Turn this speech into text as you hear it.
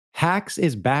Hacks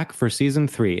is back for season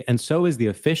 3, and so is the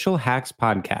official Hacks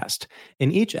podcast.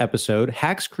 In each episode,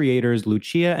 Hacks creators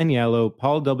Lucia Aniello,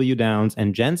 Paul W. Downs,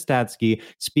 and Jen Statsky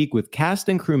speak with cast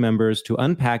and crew members to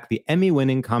unpack the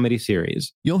Emmy-winning comedy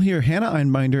series. You'll hear Hannah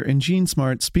Einbinder and Gene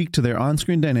Smart speak to their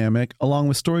on-screen dynamic, along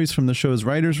with stories from the show's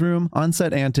writer's room,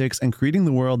 on-set antics, and creating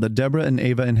the world that Deborah and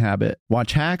Ava inhabit.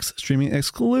 Watch Hacks, streaming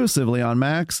exclusively on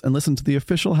Max, and listen to the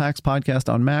official Hacks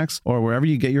podcast on Max or wherever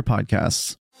you get your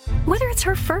podcasts. Whether it's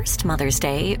her first Mother's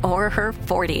Day or her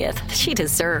 40th, she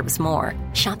deserves more.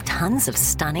 Shop tons of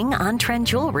stunning on-trend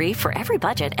jewelry for every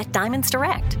budget at Diamonds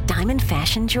Direct. Diamond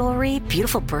fashion jewelry,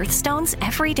 beautiful birthstones,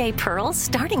 everyday pearls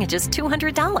starting at just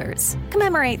 $200.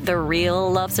 Commemorate the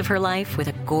real loves of her life with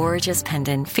a gorgeous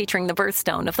pendant featuring the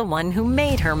birthstone of the one who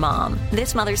made her mom.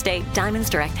 This Mother's Day, Diamonds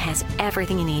Direct has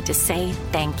everything you need to say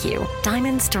thank you.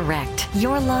 Diamonds Direct.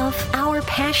 Your love, our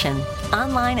passion.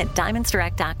 Online at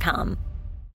diamondsdirect.com.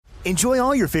 Enjoy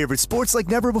all your favorite sports like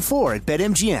never before at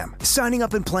BetMGM. Signing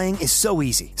up and playing is so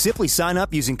easy. Simply sign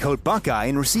up using code Buckeye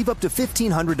and receive up to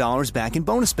 $1,500 back in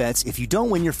bonus bets if you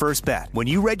don't win your first bet. When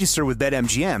you register with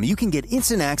BetMGM, you can get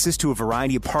instant access to a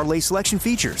variety of parlay selection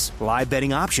features, live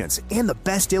betting options, and the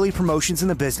best daily promotions in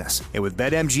the business. And with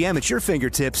BetMGM at your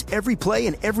fingertips, every play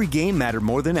and every game matter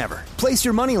more than ever. Place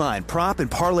your moneyline, prop,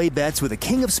 and parlay bets with the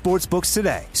king of sportsbooks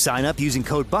today. Sign up using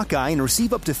code Buckeye and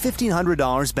receive up to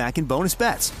 $1,500 back in bonus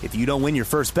bets if you don't win your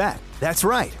first bet. That's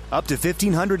right, up to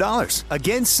 $1,500.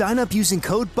 Again, sign up using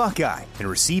code Buckeye and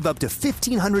receive up to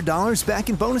 $1,500 back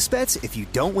in bonus bets if you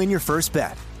don't win your first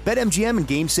bet. BetMGM and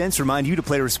GameSense remind you to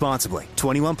play responsibly.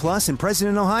 21 plus and present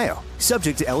in Ohio.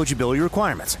 Subject to eligibility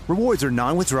requirements. Rewards are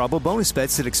non-withdrawable bonus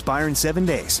bets that expire in 7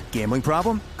 days. Gambling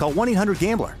problem? Call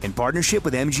 1-800-GAMBLER in partnership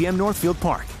with MGM Northfield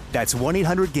Park. That's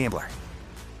 1-800-GAMBLER.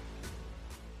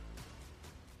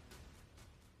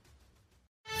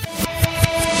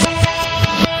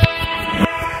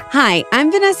 Hi, I'm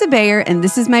Vanessa Bayer, and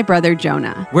this is my brother,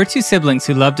 Jonah. We're two siblings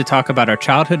who love to talk about our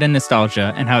childhood and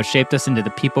nostalgia and how it shaped us into the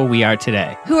people we are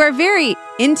today. Who are very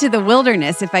into the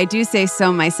wilderness, if I do say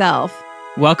so myself.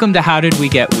 Welcome to How Did We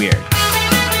Get Weird?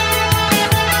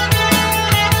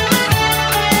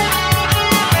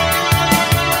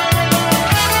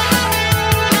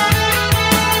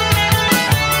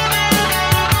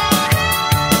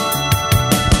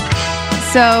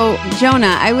 So,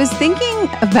 Jonah, I was thinking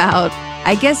about,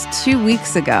 I guess 2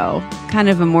 weeks ago, kind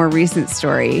of a more recent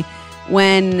story,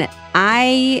 when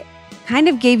I kind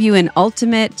of gave you an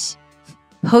ultimate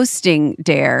posting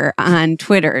dare on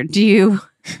Twitter. Do you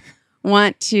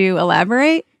want to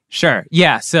elaborate? Sure.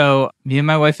 Yeah. So me and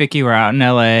my wife, Vicky, were out in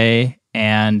LA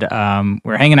and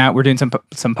we're hanging out. We're doing some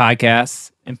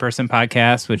podcasts, in-person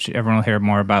podcasts, which everyone will hear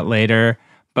more about later.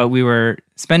 But we were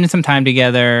spending some time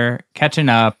together, catching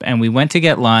up, and we went to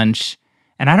get lunch.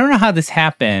 And I don't know how this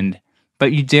happened,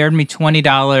 but you dared me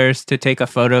 $20 to take a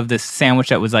photo of this sandwich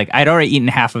that was like, I'd already eaten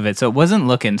half of it, so it wasn't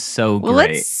looking so great. Well,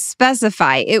 let's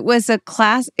specify. It was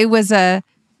a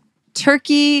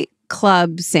turkey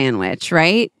club sandwich,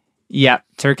 right? Yeah,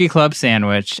 turkey club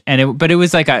sandwich. And it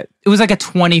was like a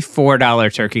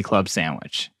 $24 turkey club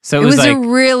sandwich. So it was like a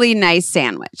really nice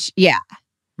sandwich. Yeah.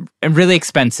 A really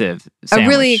expensive sandwich. A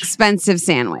really expensive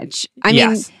sandwich. I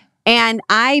mean, and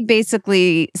I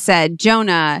basically said,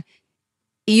 Jonah,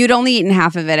 you'd only eaten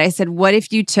half of it. I said, what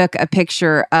if you took a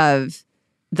picture of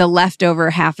the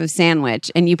leftover half of sandwich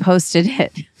and you posted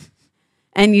it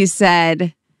and you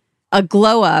said a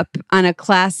glow up on a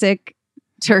classic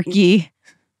turkey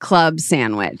club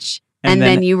sandwich. And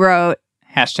then you wrote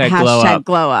hashtag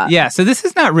glow up. Yeah. So this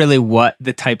is not really what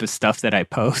the type of stuff that I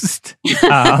post.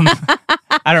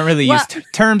 I don't really use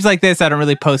terms like this. I don't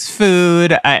really post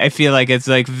food. I feel like it's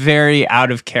like very out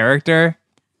of character.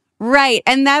 Right.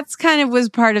 And that's kind of was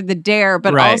part of the dare,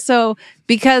 but also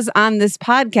because on this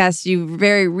podcast, you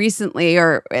very recently,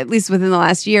 or at least within the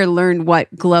last year, learned what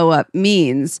glow up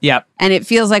means. Yep. And it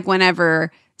feels like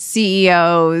whenever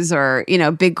CEOs or,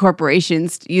 big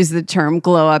corporations use the term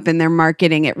glow up in their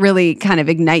marketing, it really kind of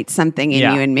ignites something in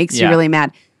you and makes you really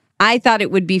mad. I thought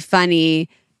it would be funny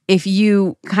if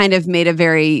you kind of made a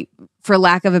very, for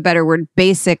lack of a better word,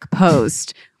 basic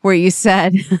post where you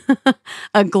said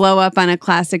a glow up on a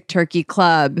classic turkey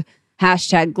club,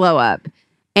 hashtag glow up.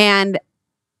 And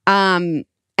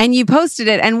you posted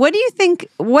it. And what do you think?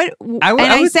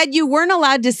 I said you weren't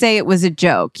allowed to say it was a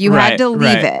joke. You had to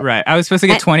leave it. Right. I was supposed to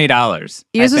get $20.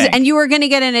 And you were going to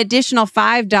get an additional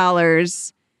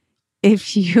 $5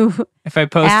 If I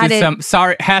posted some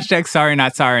sorry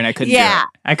not sorry and I couldn't do it.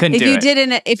 I couldn't do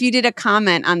it. If you did a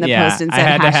comment on the post and said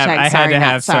I had to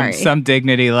have some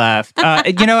dignity left.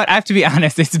 You know what? I have to be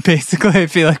honest. It's basically, I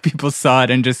feel like people saw it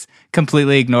and just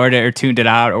completely ignored it or tuned it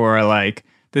out, or like,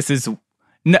 this is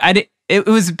no, it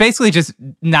was basically just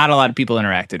not a lot of people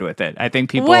interacted with it. I think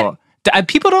people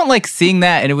don't like seeing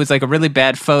that, and it was like a really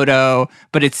bad photo,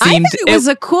 but it seemed... I thought it was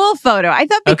a cool photo. I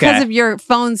thought because of your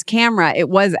phone's camera, it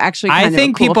was actually kind of a cool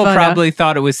think people photo. probably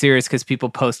thought it was serious because people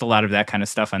post a lot of that kind of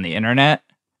stuff on the internet.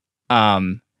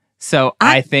 So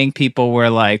I think people were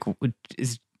like,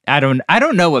 I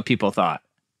don't know what people thought.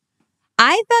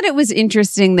 I thought it was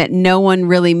interesting that no one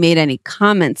really made any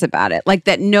comments about it. Like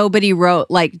that nobody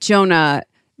wrote, like, Jonah,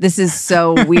 this is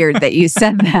so weird that you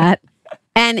said that.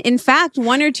 And in fact,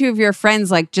 one or two of your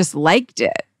friends like just liked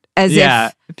it as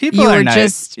if people you were nice.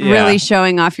 just really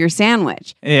showing off your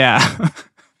sandwich. Yeah.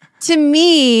 To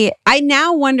me, I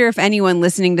now wonder if anyone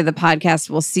listening to the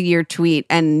podcast will see your tweet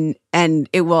and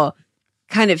it will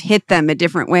kind of hit them a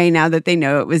different way now that they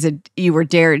know you were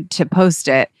dared to post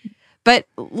it. But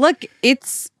look,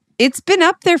 it's been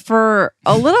up there for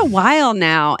a little while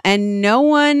now, and no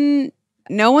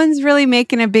one's really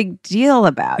making a big deal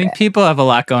about it. I think people have a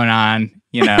lot going on,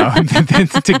 you know,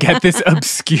 to get this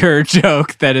obscure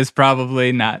joke that is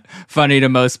probably not funny to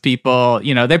most people.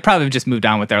 You know, they probably just moved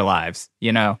on with their lives,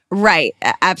 you know? Right.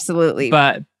 Absolutely.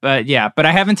 But I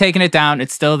haven't taken it down.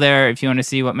 It's still there. If you want to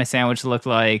see what my sandwich looked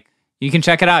like, you can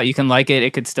check it out. You can like it.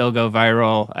 It could still go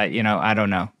viral. I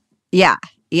don't know. Yeah.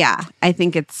 Yeah. I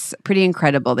think it's pretty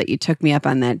incredible that you took me up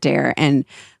on that dare. And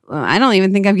I don't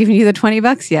even think I've given you the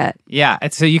 $20 yet. Yeah.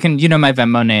 So you can, my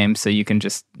Venmo name, so you can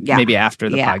just, maybe after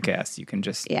the podcast, you can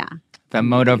just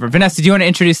Venmo it over. Vanessa, do you want to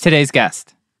introduce today's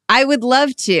guest? I would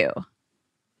love to.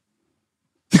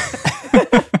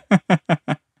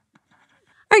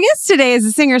 Our guest today is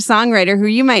a singer-songwriter who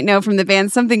you might know from the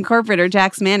band Something Corporate or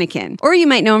Jack's Mannequin. Or you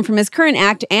might know him from his current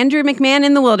act, Andrew McMahon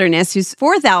in the Wilderness, whose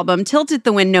fourth album, Tilt at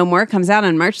the Wind No More, comes out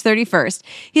on March 31st.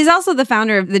 He's also the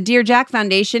founder of the Dear Jack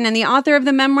Foundation and the author of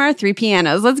the memoir, Three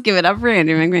Pianos. Let's give it up for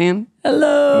Andrew McMahon.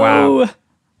 Hello. Wow.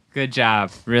 Good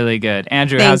job. Really good.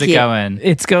 Andrew, how's it going?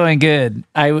 It's going good.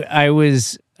 I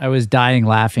was dying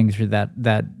laughing through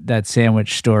that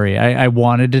sandwich story. I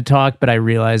wanted to talk, but I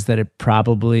realized that it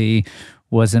probably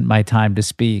wasn't my time to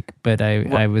speak, but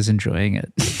I was enjoying it.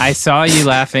 I saw you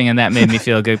laughing, and that made me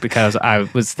feel good because I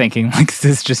was thinking, like, this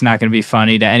is just not going to be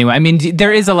funny to anyone. I mean,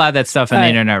 there is a lot of that stuff on the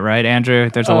internet, right, Andrew?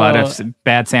 There's a lot of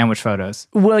bad sandwich photos.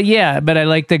 Well, yeah, but I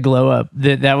like the glow up.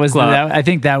 I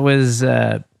think that was.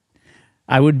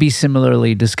 I would be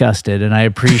similarly disgusted, and I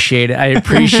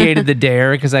appreciated the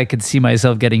dare because I could see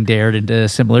myself getting dared into a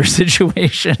similar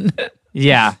situation.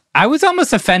 Yeah. I was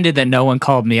almost offended that no one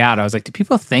called me out. I was like, do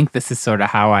people think this is sort of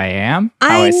how I am?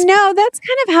 I know. That's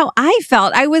kind of how I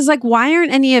felt. I was like, why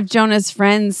aren't any of Jonah's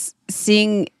friends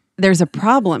seeing there's a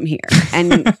problem here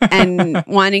and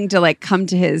wanting to like come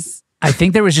to his I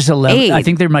think there was just a level. aid. I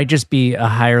think there might just be a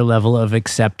higher level of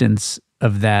acceptance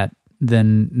of that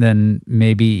than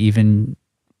maybe even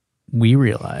we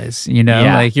realize.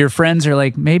 Like your friends are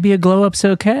like, maybe a glow up's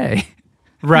okay.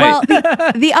 Right. Well,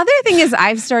 the other thing is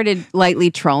I've started lightly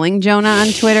trolling Jonah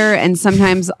on Twitter, and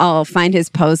sometimes I'll find his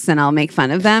posts and I'll make fun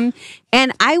of them.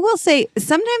 And I will say,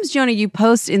 sometimes, Jonah, you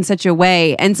post in such a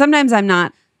way, and sometimes I'm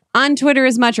not on Twitter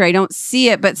as much or I don't see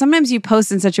it, but sometimes you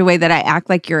post in such a way that I act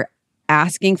like you're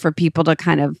asking for people to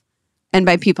kind of, and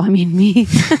by people I mean me,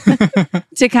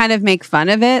 to kind of make fun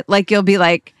of it. Like you'll be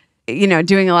like,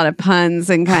 doing a lot of puns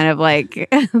and kind of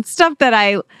like stuff that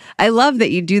I love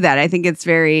that you do that. I think it's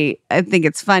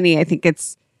funny. I think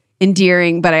it's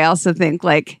endearing, but I also think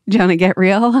like, Jonah, get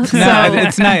real. No,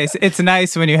 it's nice. It's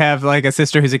nice when you have like a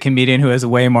sister who's a comedian who has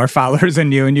way more followers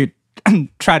than you, and you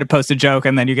try to post a joke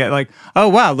and then you get like, oh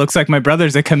wow, looks like my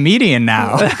brother's a comedian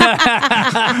now.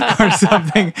 Or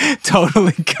something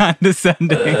totally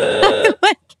condescending.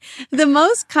 The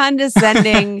most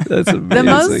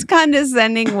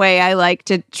condescending way I like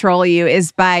to troll you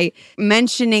is by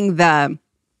mentioning the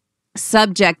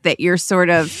subject that you're sort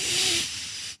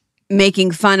of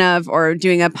making fun of or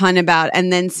doing a pun about,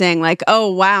 and then saying like,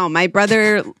 oh wow, my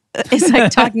brother is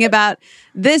like talking about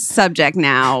this subject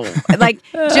now. Like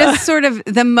just sort of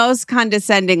the most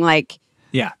condescending, like,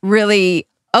 yeah, really.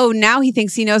 Oh, now he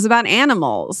thinks he knows about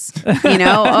animals. Oh,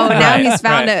 now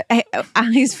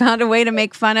he's found a way to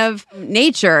make fun of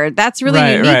nature. That's really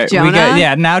unique,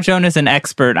 Jonah. Now Jonah's an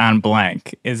expert on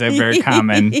blank is a very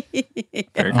common.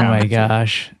 Oh my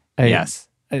gosh! Yes.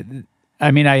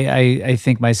 I mean, I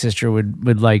think my sister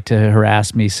would like to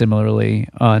harass me similarly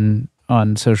on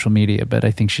on social media, but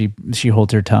I think she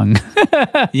holds her tongue.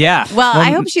 Yeah. Well,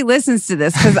 I hope she listens to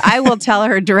this because I will tell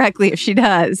her directly if she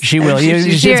does. She will.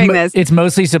 She's hearing this. It's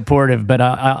mostly supportive, but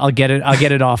I'll get it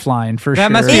offline for sure.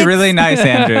 That must be really nice,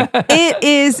 Andrew. It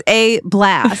is a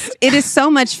blast. It is so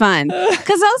much fun.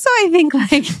 Because also I think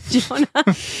like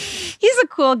Jonah, he's a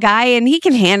cool guy and he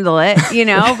can handle it, you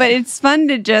know, but it's fun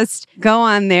to just go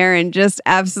on there and just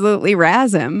absolutely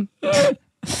razz him.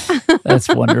 That's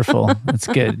wonderful. That's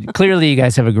good. Clearly you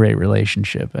guys have a great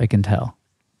relationship. I can tell.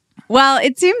 Well,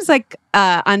 it seems like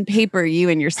on paper, you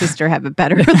and your sister have a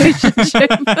better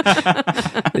relationship.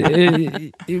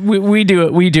 We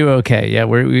do okay. Yeah,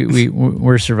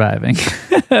 we're surviving.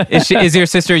 Is your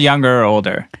sister younger or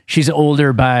older? She's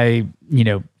older by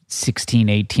 16,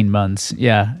 18 months.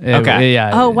 Yeah. Okay.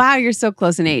 Yeah. Oh wow, you're so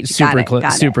close in age.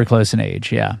 Super close in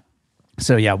age. Yeah.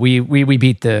 So yeah, we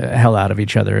beat the hell out of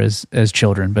each other as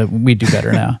children, but we do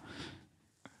better now.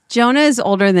 Jonah is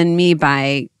older than me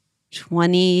by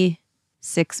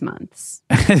 26 months.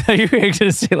 I thought you were going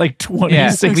to say like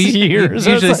 26 years.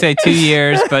 We usually say 2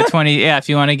 years, but 20. Yeah, if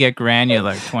you want to get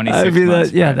granular, 26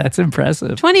 months. That's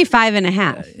impressive. 25 and a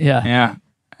half. Yeah.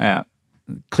 Yeah.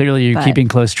 Clearly you're keeping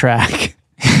close track.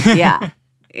 Yeah.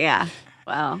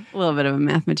 Well, a little bit of a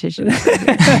mathematician.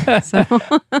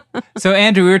 So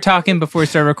Andrew, we were talking before we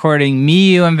started recording.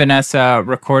 Me, you, and Vanessa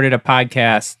recorded a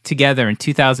podcast together in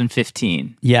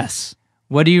 2015. Yes.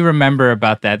 What do you remember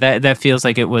about that? That feels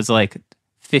like it was like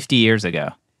 50 years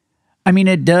ago. I mean,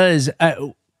 it does.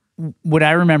 What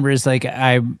I remember is like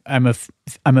I'm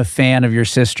a fan of your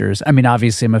sisters. I mean,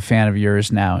 obviously, I'm a fan of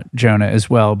yours now, Jonah, as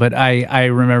well. But I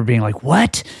remember being like,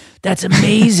 "What? That's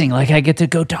amazing! Like, I get to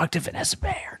go talk to Vanessa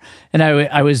Bayer," and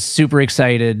I was super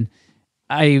excited.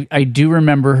 I do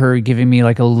remember her giving me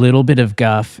like a little bit of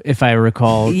guff, if I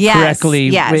recall correctly,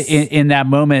 in that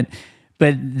moment.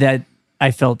 But that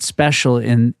I felt special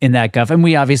in that guff, and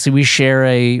we share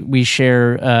a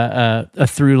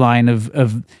through line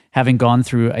of having gone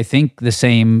through, I think, the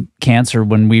same cancer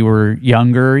when we were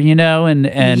younger,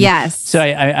 and yes. So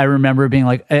I remember being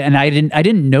like, and I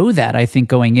didn't know that, I think,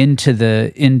 going into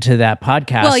that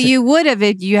podcast. Well, you would have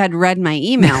if you had read my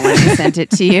email when I sent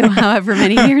it to you, however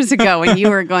many years ago, when you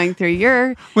were going through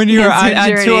your when you were on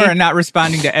journey. Tour and not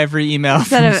responding to every email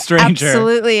Instead from a of stranger.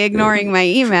 absolutely ignoring my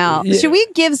email. Should we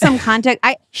give some context?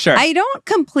 Sure. I don't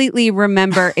completely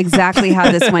remember exactly how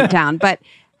this went down, but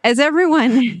as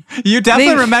everyone... You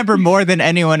definitely remember more than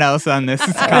anyone else on this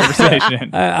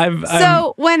conversation.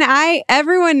 So when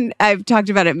I've talked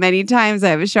about it many times. I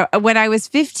have a show. When I was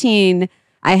 15,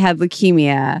 I had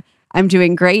leukemia. I'm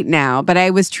doing great now, but I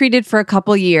was treated for a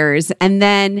couple years. And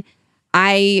then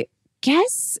I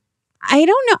guess, I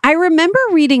don't know. I remember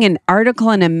reading an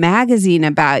article in a magazine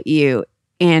about you,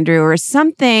 Andrew, or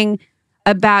something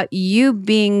about you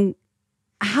being...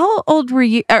 How old were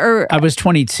you? I was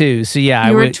 22. So yeah,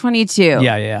 you were 22.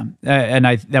 Yeah. And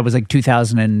that was like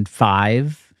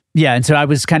 2005. Yeah, and so I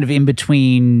was kind of in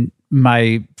between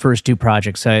my first two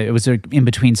projects. It was in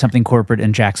between Something Corporate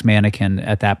and Jack's Mannequin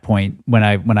at that point when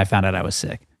I found out I was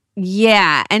sick.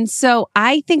 Yeah, and so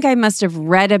I think I must have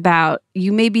read about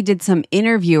you. Maybe did some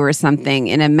interview or something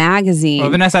in a magazine. Well,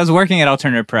 Vanessa, I was working at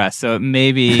Alternative Press, so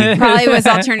maybe probably was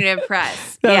Alternative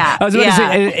Press. Yeah, I was about to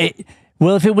say.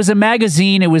 Well, if it was a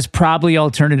magazine, it was probably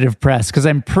Alternative Press, because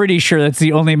I'm pretty sure that's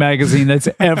the only magazine that's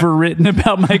ever written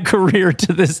about my career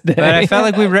to this day. But I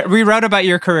felt like we wrote about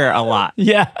your career a lot.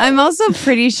 Yeah. I'm also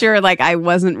pretty sure like I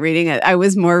wasn't reading it. I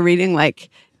was more reading like,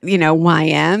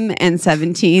 YM and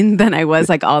 17 than I was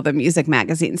like all the music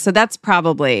magazines. So that's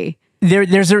probably...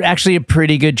 There's actually a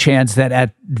pretty good chance that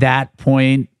at that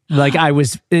point, like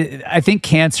I think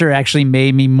cancer actually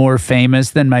made me more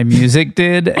famous than my music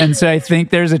did. And so I think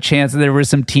there's a chance that there were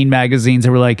some teen magazines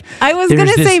that were like... I was going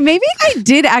to say, maybe I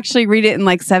did actually read it in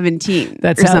like 17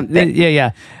 or something.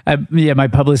 Yeah. My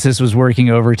publicist was working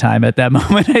overtime at that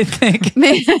moment, I think.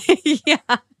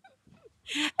 Yeah.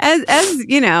 As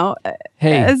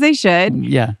as they should.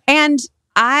 Yeah. And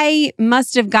I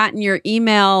must have gotten your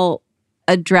email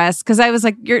address because I was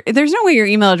like, there's no way your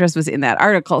email address was in that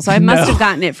article. So I must have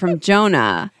gotten it from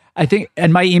Jonah. I think,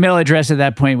 and my email address at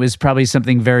that point was probably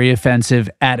something very offensive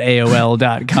at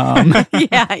AOL.com.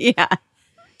 Yeah.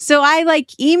 So I like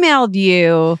emailed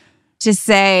you to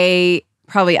say,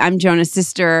 probably I'm Jonah's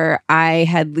sister. I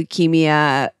had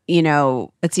leukemia,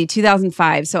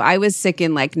 2005. So I was sick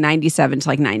in like 97 to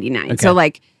like 99. Okay. So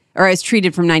or I was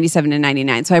treated from 97 to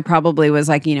 99. So I probably was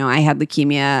like, I had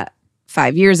leukemia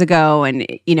 5 years ago. And,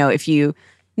 if you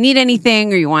need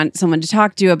anything or you want someone to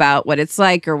talk to about what it's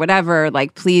like or whatever,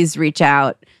 like, please reach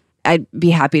out. I'd be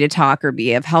happy to talk or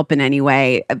be of help in any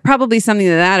way. Probably something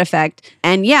to that effect.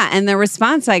 And and the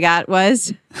response I got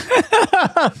was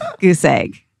goose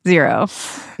egg, 0,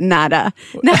 nada.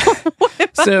 No,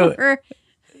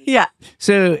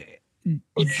 so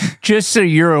just so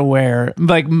you're aware,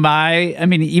 like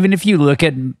even if you look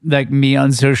at like me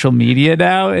on social media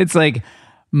now, it's like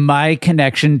my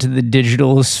connection to the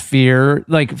digital sphere,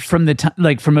 like from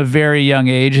a very young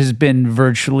age, has been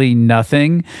virtually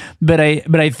nothing. But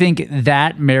I think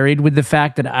that married with the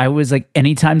fact that I was like,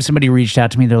 anytime somebody reached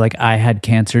out to me, they're like, I had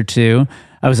cancer too.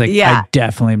 I was like, I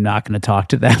definitely am not going to talk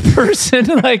to that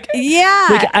person.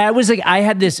 I was like, I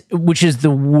had this, which is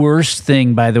the worst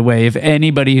thing, by the way. If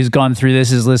anybody who's gone through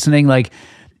this is listening, like,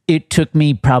 it took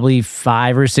me probably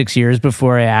 5 or 6 years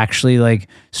before I actually like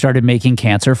started making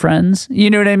cancer friends. You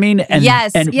know what I mean?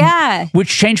 Which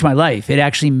changed my life. It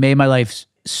actually made my life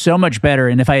so much better.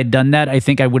 And if I had done that, I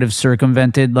think I would have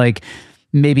circumvented like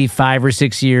maybe 5 or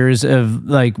 6 years of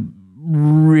like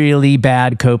really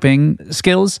bad coping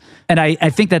skills. And I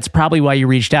think that's probably why you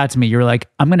reached out to me. You're like,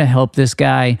 I'm going to help this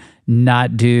guy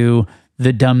not do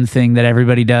the dumb thing that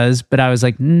everybody does. But I was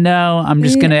like, no, I'm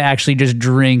just going to actually just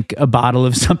drink a bottle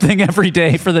of something every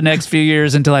day for the next few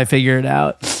years until I figure it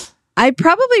out. I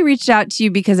probably reached out to you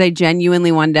because I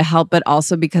genuinely wanted to help, but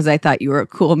also because I thought you were a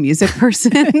cool music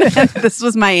person. And this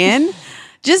was my in.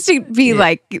 Just to be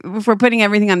like, if we're putting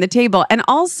everything on the table. And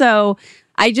also,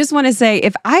 I just want to say,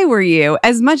 if I were you,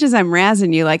 as much as I'm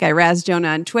razzing you, like I razz Jonah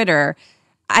on Twitter,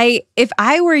 if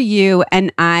I were you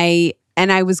and I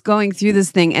was going through this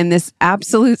thing and this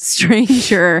absolute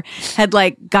stranger had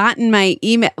like gotten my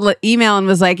email and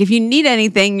was like, if you need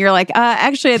anything, you're like,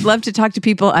 actually, I'd love to talk to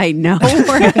people I know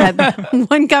or had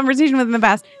one conversation with in the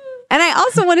past. And I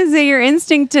also want to say your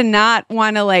instinct to not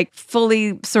want to like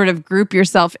fully sort of group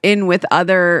yourself in with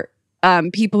other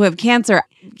people who have cancer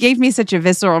gave me such a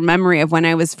visceral memory of when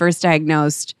I was first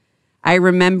diagnosed. I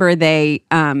remember they,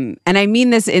 and I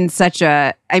mean this in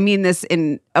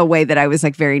a way that I was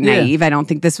like very naive. Yeah. I don't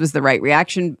think this was the right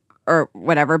reaction or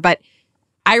whatever, but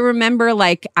I remember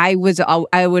like I would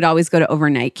always go to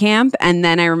overnight camp. And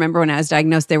then I remember when I was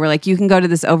diagnosed, they were like, you can go to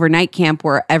this overnight camp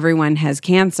where everyone has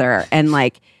cancer. And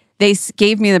like, they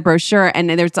gave me the brochure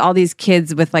and there's all these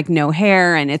kids with like no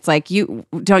hair. And it's like,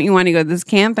 don't you want to go to this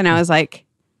camp? And I was like,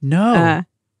 no.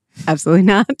 Absolutely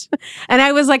not. And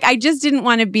I was like, I just didn't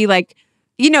want to be like,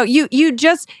 you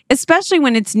just, especially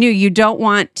when it's new, you don't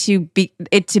want to be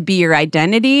your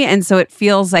identity. And so it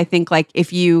feels, I think, like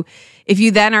if you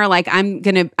then are like,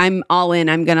 I'm all in,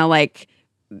 I'm going to like,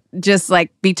 just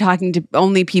like be talking to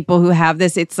only people who have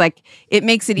this. It's like, it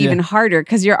makes it even harder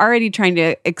because you're already trying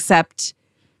to accept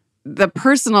the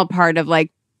personal part of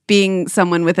like, being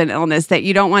someone with an illness that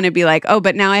you don't want to be like, oh,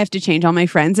 but now I have to change all my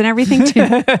friends and everything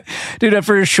too. Dude,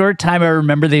 for a short time, I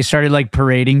remember they started like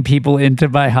parading people into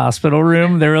my hospital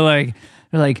room. They're like,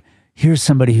 here's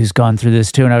somebody who's gone through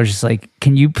this too. And I was just like,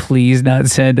 can you please not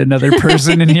send another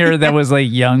person in here that was like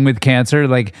young with cancer?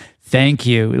 Like, thank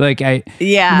you. Like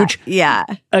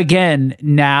again,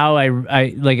 now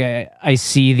I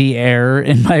see the error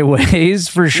in my ways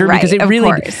for sure, right,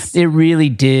 because it really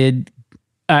did.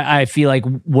 I feel like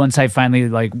once I finally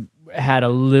like had a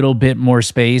little bit more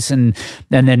space and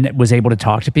then was able to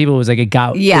talk to people, it was like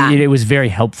it was very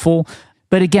helpful.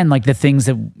 But again, like the things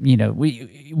that,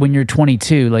 when you're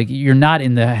 22, like you're not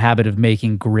in the habit of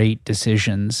making great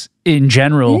decisions in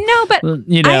general. No, but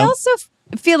I also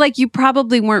feel like you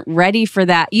probably weren't ready for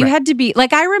that. You had to be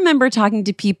like, I remember talking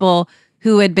to people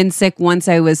who had been sick once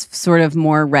I was sort of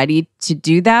more ready to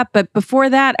do that. But before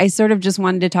that, I sort of just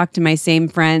wanted to talk to my same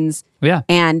friends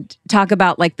and talk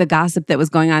about like the gossip that was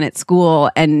going on at school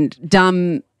and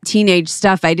dumb teenage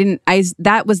stuff.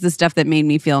 That was the stuff that made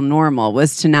me feel normal,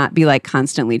 was to not be like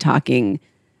constantly talking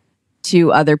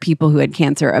to other people who had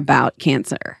cancer about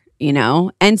cancer,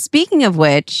 And speaking of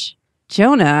which,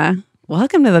 Jonah,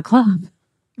 welcome to the club.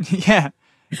 Yeah.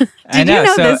 Did you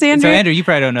know this, Andrew? So Andrew, you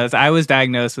probably don't know this. I was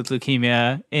diagnosed with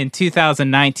leukemia in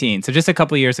 2019. So just a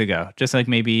couple years ago, just like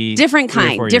maybe different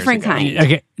kind.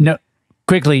 Okay. No,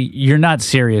 quickly, you're not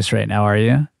serious right now, are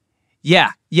you?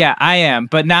 Yeah, I am,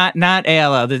 but not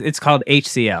ALL. It's called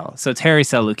HCL. So it's hairy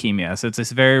cell leukemia. So it's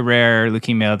this very rare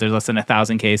leukemia. There's less than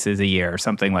 1,000 cases a year or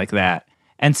something like that.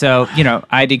 And so,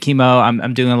 I did chemo.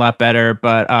 I'm doing a lot better,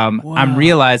 but I'm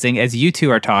realizing as you two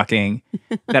are talking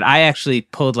that I actually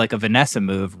pulled like a Vanessa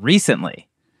move recently.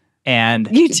 And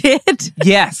you did?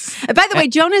 Yes. By the way,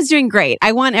 Jonah's doing great.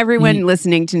 I want everyone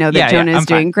listening to know that Jonah is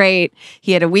doing great.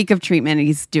 He had a week of treatment and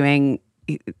he's doing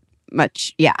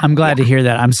much. Yeah. I'm glad to hear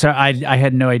that. I'm sorry. I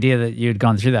had no idea that you had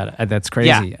gone through that. That's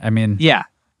crazy. Yeah. I mean, yeah.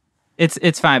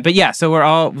 It's fine. But yeah, so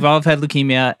we've all had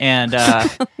leukemia, and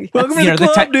welcome to the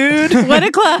club, dude. What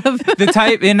a club. The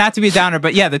type, and not to be a downer,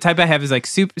 but yeah, the type I have is like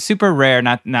super rare,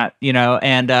 not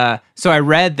and so I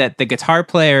read that the guitar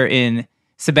player in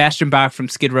Sebastian Bach from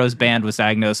Skid Row's band was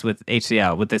diagnosed with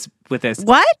HCL with this.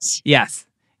 What? Yes.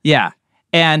 Yeah.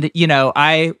 And,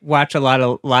 I watch a lot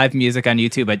of live music on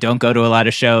YouTube. I don't go to a lot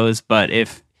of shows, but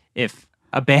if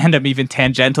a band I'm even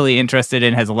tangentially interested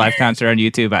in has a live concert on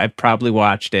YouTube, I've probably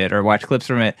watched it or watched clips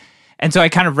from it. And so I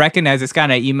kind of recognized this guy,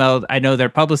 and I know their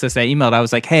publicist, I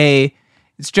was like, hey,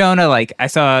 it's Jonah. Like, I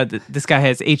saw this guy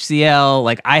has HCL.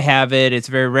 Like, I have it. It's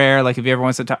very rare. Like, if you ever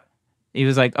wants to talk. He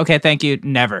was like, okay, thank you.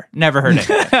 Never heard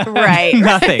it. Right.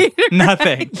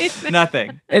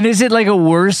 Nothing. And is it like a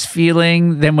worse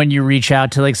feeling than when you reach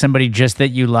out to like somebody just that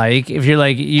you like? If you're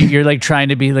like, you're like trying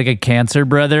to be like a cancer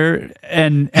brother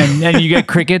and you get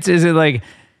crickets, is it like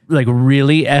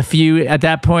really F you at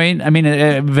that point? I mean,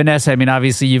 Vanessa,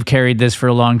 obviously you've carried this for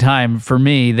a long time for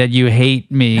me that you hate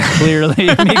me clearly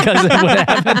because of what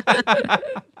happened.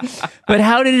 But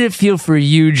how did it feel for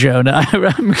you, Jonah?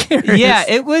 I'm curious. Yeah,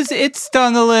 it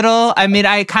stung a little.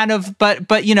 I kind of, but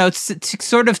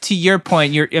sort of to your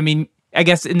point, I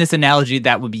guess in this analogy,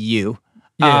 that would be you.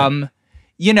 Yeah.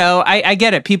 I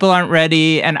get it. People aren't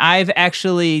ready. And I've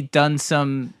actually done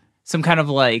some kind of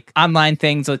like online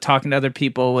things, like talking to other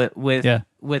people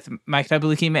with my type of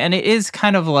leukemia. And it is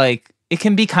kind of like, it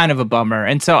can be kind of a bummer.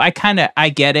 And so I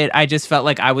get it. I just felt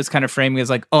like I was kind of framing it as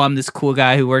like, oh, I'm this cool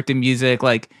guy who worked in music.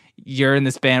 Like, you're in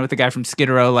this band with the guy from Skid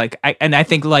Row. Like, I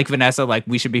think like Vanessa, like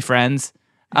we should be friends.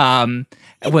 It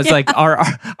was like our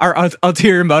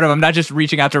ulterior motive. I'm not just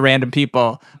reaching out to random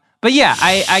people. But yeah,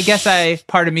 I guess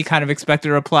part of me kind of expected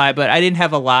a reply, but I didn't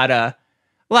have a lot of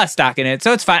stock in it.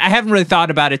 So it's fine. I haven't really thought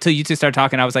about it till you two started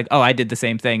talking. I was like, oh, I did the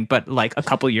same thing, but like a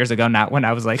couple years ago, not when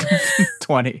I was like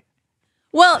 20.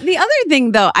 Well, the other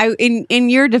thing though, in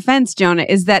your defense, Jonah,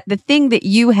 is that the thing that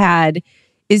you had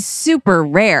is super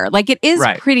rare. Like, it is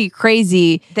pretty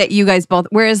crazy that you guys both,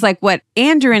 whereas like what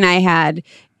Andrew and I had,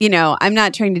 I'm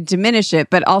not trying to diminish it,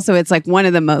 but also it's like one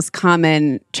of the most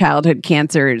common childhood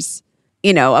cancers,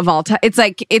 of all time. It's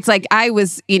like I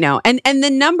was, and the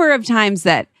number of times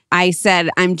that I said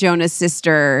I'm Jonah's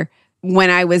sister when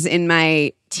I was in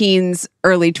my teens,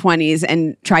 early 20s,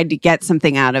 and tried to get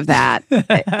something out of that.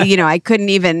 I couldn't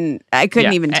even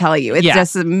tell you. It's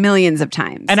just millions of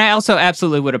times. And I also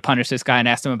absolutely would have punished this guy and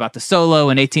asked him about the solo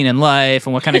and 18 in Life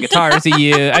and what kind of guitars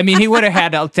he used. He would have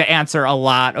had to answer a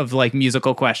lot of like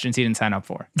musical questions he didn't sign up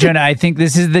for. Jonah, I think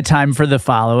this is the time for the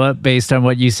follow-up based on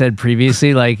what you said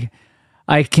previously. Like,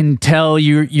 I can tell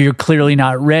you're clearly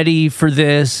not ready for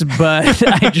this, but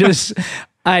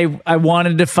I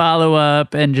wanted to follow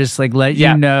up and just like let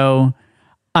you know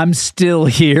I'm still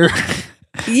here.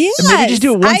 Yes, maybe just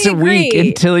do it once a week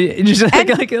until you just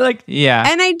like yeah.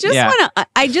 And I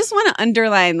just want to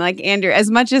underline, like, Andrew,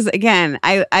 as much as again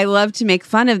I love to make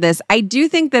fun of this, I do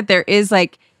think that there is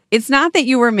like, it's not that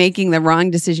you were making the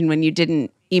wrong decision when you didn't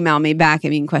email me back.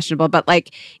 Questionable, but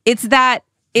like it's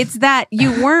that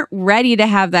you weren't ready to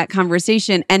have that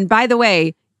conversation. And by the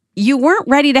way, you weren't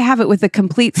ready to have it with a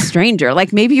complete stranger.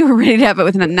 Like, maybe you were ready to have it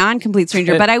with a non-complete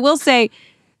stranger. But I will say,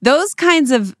 those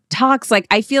kinds of talks, like,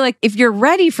 I feel like if you're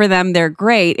ready for them, they're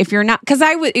great. If you're not, because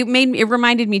it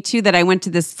reminded me too that I went to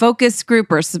this focus group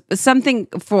or something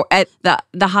at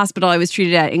the hospital I was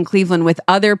treated at in Cleveland with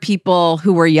other people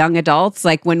who were young adults,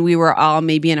 like when we were all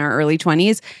maybe in our early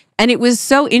 20s. And it was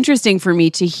so interesting for me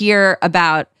to hear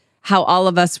about how all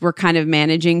of us were kind of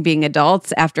managing being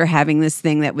adults after having this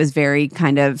thing that was very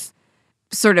kind of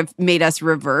sort of made us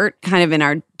revert kind of in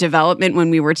our development when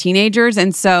we were teenagers.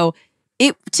 And so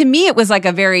to me, it was like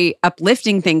a very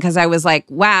uplifting thing because I was like,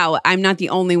 wow, I'm not the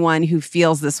only one who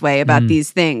feels this way about these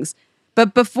things.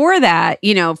 But before that,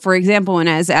 for example, when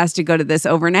I was asked to go to this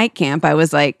overnight camp, I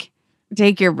was like,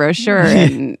 take your brochure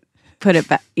and put it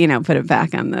back, put it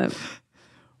back on the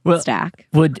stack.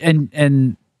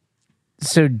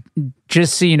 So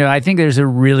just so you know, I think there's a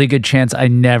really good chance I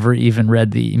never even read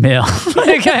the email.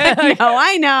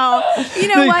 I know. You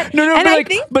know what? No, and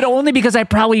but only because I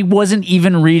probably wasn't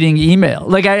even reading email.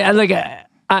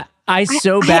 I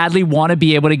so badly want to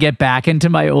be able to get back into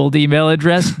my old email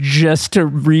address just to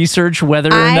research whether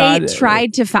or not. I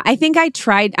tried to find. I think I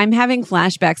tried. I'm having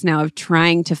flashbacks now of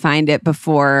trying to find it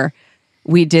before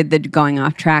we did the Going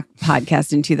Off Track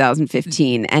podcast in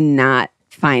 2015 and not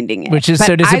finding it, which is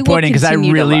so disappointing because I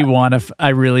really want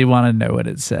to know what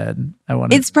it said.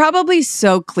 It's probably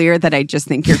so clear that I just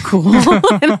think you're cool,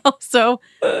 and also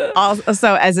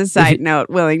as a side note,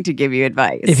 willing to give you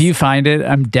advice. If you find it,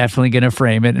 I'm definitely going to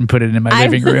frame it and put it in my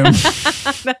living room.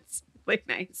 That's really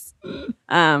nice.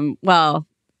 Well,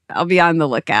 I'll be on the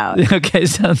lookout. Okay,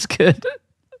 sounds good.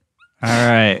 All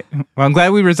right. Well, I'm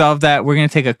glad we resolved that. We're going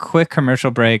to take a quick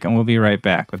commercial break, and we'll be right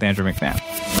back with Andrew McNabb.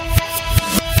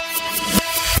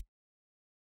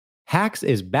 Hacks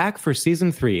is back for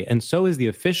season 3, and so is the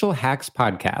official Hacks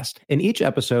podcast. In each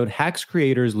episode, Hacks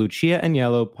creators Lucia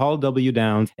Aniello, Paul W.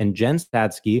 Downs, and Jen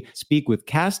Statsky speak with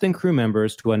cast and crew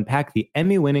members to unpack the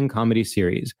Emmy-winning comedy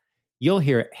series. You'll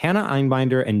hear Hannah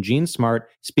Einbinder and Jean Smart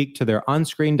speak to their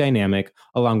on-screen dynamic,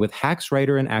 along with Hacks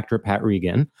writer and actor Pat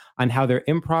Regan, on how their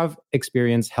improv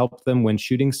experience helped them when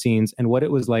shooting scenes and what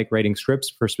it was like writing scripts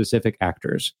for specific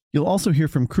actors. You'll also hear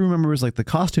from crew members like the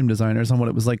costume designers on what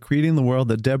it was like creating the world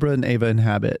that Deborah and Ava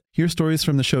inhabit. Hear stories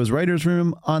from the show's writer's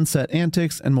room, on-set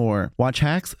antics, and more. Watch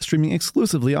Hacks streaming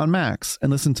exclusively on Max, and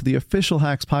listen to the official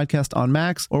Hacks podcast on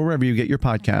Max or wherever you get your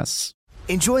podcasts.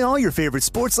 Enjoy all your favorite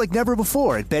sports like never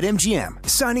before at BetMGM.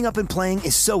 Signing up and playing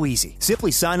is so easy.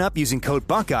 Simply sign up using code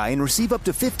Buckeye and receive up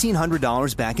to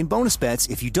 $1,500 back in bonus bets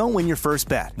if you don't win your first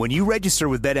bet. When you register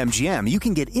with BetMGM, you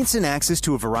can get instant access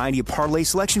to a variety of parlay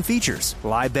selection features,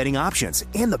 live betting options,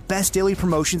 and the best daily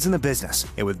promotions in the business.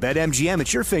 And with BetMGM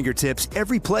at your fingertips,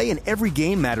 every play and every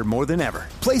game matter more than ever.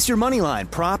 Place your moneyline,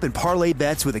 prop, and parlay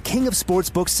bets with the king of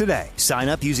sportsbooks today. Sign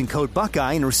up using code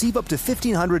Buckeye and receive up to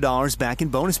 $1,500 back in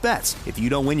bonus bets if you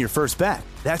don't win your first bet.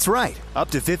 That's right, up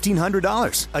to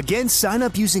 $1,500. Again, sign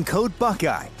up using code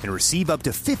Buckeye and receive up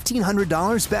to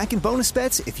 $1,500 back in bonus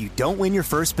bets if you don't win your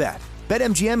first bet.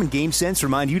 BetMGM and GameSense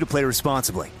remind you to play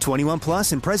responsibly. 21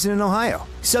 plus and present in Ohio.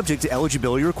 Subject to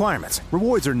eligibility requirements.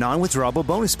 Rewards are non-withdrawable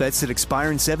bonus bets that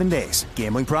expire in 7 days.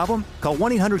 Gambling problem? Call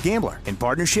 1-800-GAMBLER in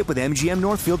partnership with MGM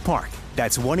Northfield Park.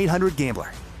 That's 1-800-GAMBLER.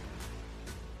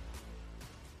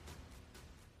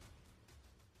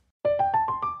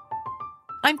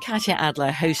 I'm Katya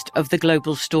Adler, host of The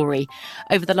Global Story.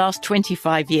 Over the last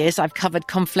 25 years, I've covered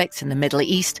conflicts in the Middle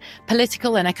East,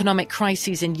 political and economic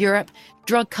crises in Europe,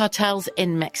 drug cartels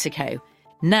in Mexico.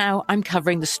 Now I'm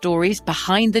covering the stories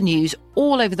behind the news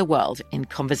all over the world in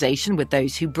conversation with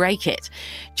those who break it.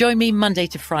 Join me Monday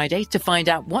to Friday to find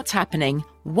out what's happening,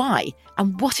 why,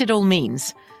 and what it all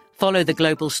means. Follow The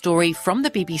Global Story from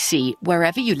the BBC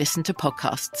wherever you listen to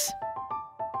podcasts.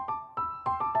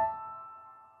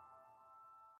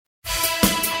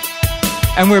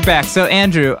 And we're back. So,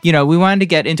 Andrew, we wanted to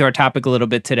get into our topic a little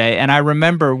bit today. And I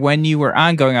remember when you were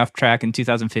on Going Off Track in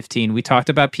 2015, we talked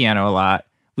about piano a lot.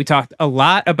 We talked a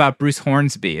lot about Bruce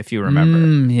Hornsby, if you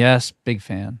remember. Yes, big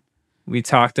fan. We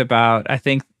talked about, I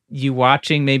think, you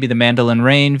watching maybe the Mandolin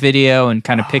Rain video and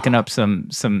kind of picking up some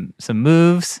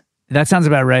moves. That sounds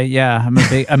about right. Yeah,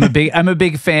 I'm a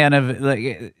big fan of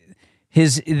like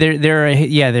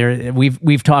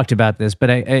we've talked about this, but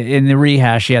in the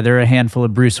rehash, there are a handful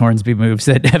of Bruce Hornsby moves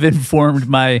that have informed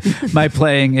my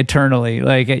playing eternally.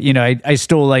 Like, I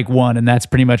stole like one, and that's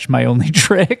pretty much my only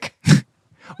trick.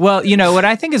 Well, what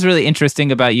I think is really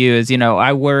interesting about you is, we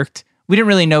didn't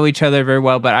really know each other very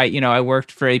well, but I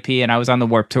worked for AP and I was on the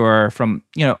Warped Tour from,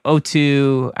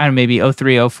 02, I don't know, maybe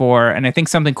 03, 04. And I think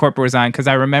Something Corporate was on because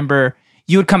I remember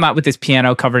you would come out with this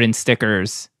piano covered in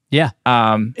stickers. Yeah.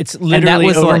 It's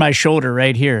literally over my shoulder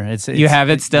right here. It's you have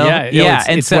it still? Yeah.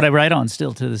 It's what I write on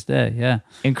still to this day. Yeah.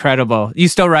 Incredible. You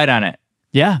still write on it?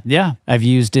 Yeah. I've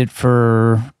used it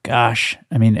for,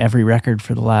 every record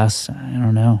for the last,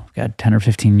 10 or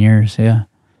 15 years. Yeah.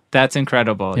 That's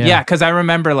incredible. Yeah, because I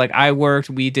remember,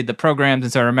 we did the programs,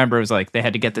 and so I remember it was like they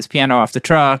had to get this piano off the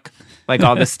truck, like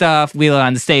all this stuff, wheel it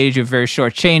on the stage with very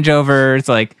short changeovers,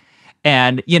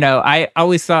 and, I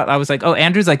always thought, I was like, oh,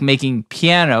 Andrew's making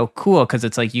piano cool, because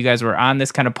it's like you guys were on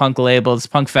this kind of punk label, this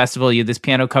punk festival, you had this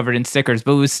piano covered in stickers,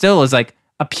 but it was like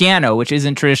a piano, which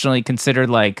isn't traditionally considered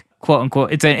quote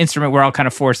unquote, it's an instrument we're all kind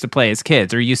of forced to play as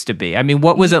kids, or used to be. I mean,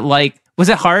 what was it like? Was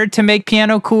it hard to make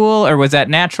piano cool, or was that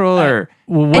natural, or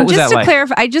what was that like? And just to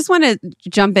clarify, I just want to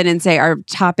jump in and say our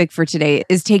topic for today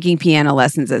is taking piano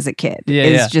lessons as a kid.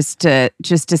 Just to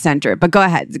center it. But go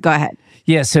ahead.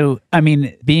 Yeah, so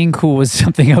being cool was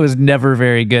something I was never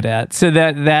very good at. So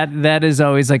that is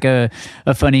always like a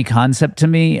funny concept to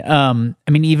me.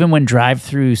 Even when Drive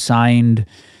Thru signed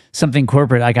Something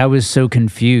Corporate, I was so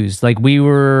confused. We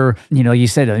were, you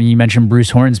said, you mentioned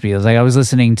Bruce Hornsby. I was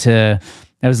listening to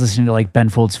Ben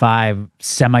Folds 5,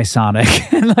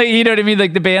 Semisonic, and you know what I mean?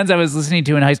 The bands I was listening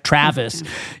to in high school, Travis,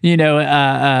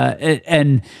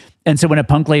 and so when a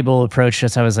punk label approached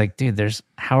us, I was like, dude,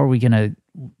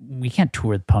 we can't tour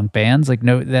with punk bands.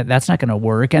 No, that's not going to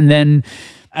work. And then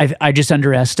I just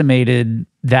underestimated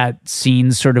that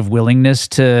scene's sort of willingness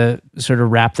to sort of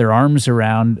wrap their arms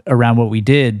around what we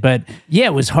did. But yeah,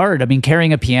 it was hard.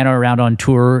 carrying a piano around on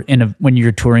tour when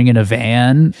you're touring in a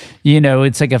van,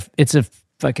 it's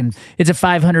it's a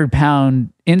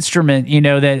 500-pound instrument,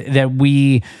 that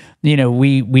we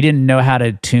didn't know how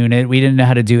to tune it. We didn't know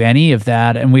how to do any of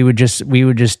that. And we would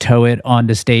just tow it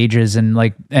onto stages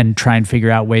and try and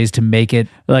figure out ways to make it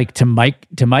to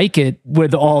mic it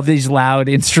with all these loud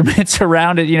instruments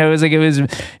around it.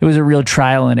 It was a real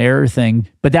trial and error thing.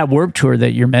 But that Warped Tour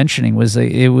that you're mentioning was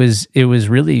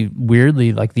really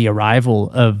weirdly like the arrival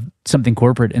of something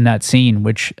corporate in that scene,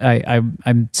 which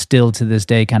I'm still to this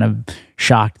day kind of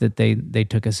shocked that they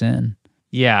took us in.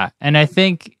 Yeah. And I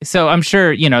think, so I'm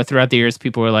sure, throughout the years,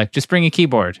 people were like, just bring a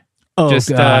keyboard. Oh,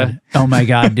 God. Oh my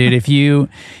God, dude. If you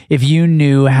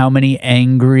knew how many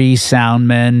angry sound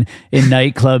men in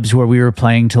nightclubs where we were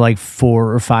playing to like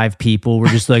 4 or 5 people were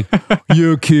just like,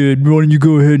 yeah, kid, why don't you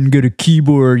go ahead and get a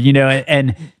keyboard,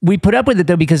 and we put up with it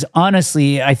though, because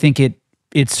honestly, I think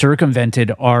it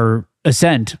circumvented our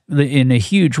ascent in a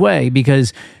huge way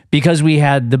because we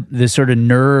had the sort of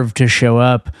nerve to show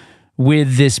up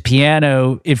with this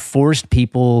piano. It forced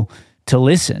people to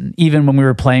listen. Even when we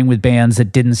were playing with bands that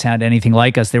didn't sound anything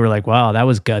like us, they were like, wow, that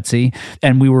was gutsy.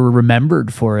 And we were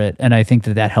remembered for it. And I think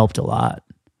that helped a lot.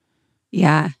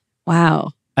 Yeah.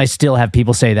 Wow. I still have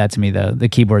people say that to me, though, the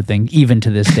keyboard thing, even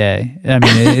to this day. I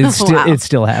mean, it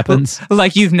still happens.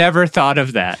 Like you've never thought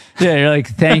of that. Yeah, you're like,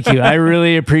 thank you. I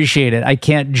really appreciate it. I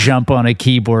can't jump on a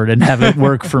keyboard and have it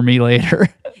work for me later.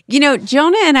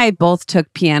 Jonah and I both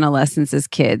took piano lessons as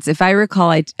kids. If I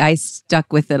recall, I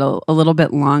stuck with it a little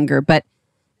bit longer. But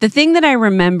the thing that I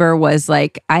remember was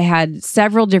like I had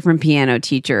several different piano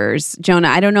teachers. Jonah,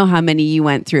 I don't know how many you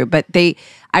went through, but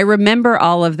I remember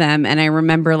all of them, and I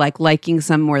remember like liking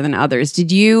some more than others.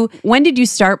 When did you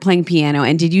start playing piano,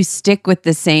 and did you stick with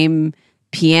the same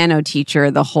piano teacher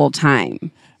the whole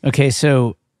time? Okay,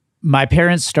 so my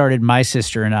parents started my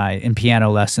sister and I in piano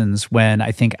lessons when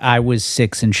I think I was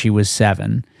 6 and she was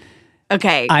 7.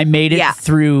 Okay. I made it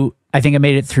through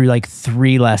like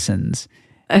 3 lessons.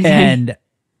 Okay. And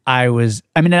I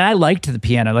liked the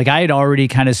piano. Like I had already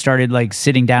kind of started like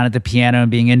sitting down at the piano and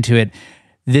being into it.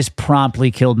 This promptly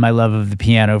killed my love of the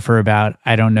piano for about,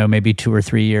 I don't know, maybe 2 or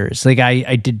 3 years. Like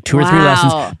I did 2 or 3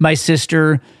 lessons. My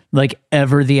sister, like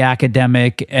ever the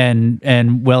academic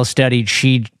and well-studied,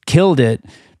 she killed it.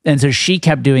 And so she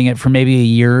kept doing it for maybe a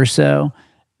year or so.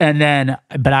 And then,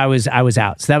 but I was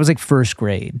out. So that was like first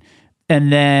grade.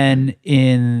 And then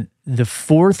in the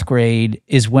 4th grade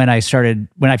is when I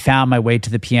found my way to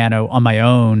the piano on my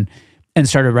own and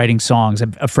started writing songs.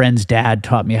 A friend's dad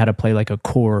taught me how to play like a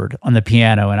chord on the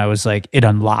piano. And I was like, it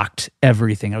unlocked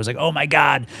everything. I was like, oh my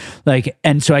God.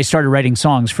 And so I started writing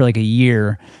songs for like a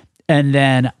year. And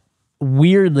then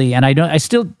weirdly, and I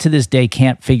still to this day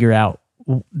can't figure out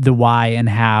the why and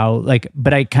how,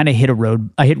 but I kind of hit a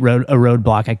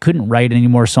roadblock. I couldn't write any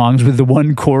more songs with the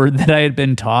one chord that I had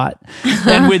been taught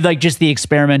and with like just the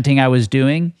experimenting I was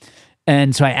doing.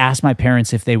 And so I asked my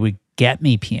parents if they would get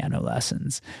me piano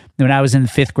lessons. When I was in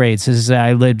 5th grade, so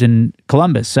I lived in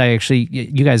Columbus. I actually,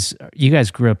 you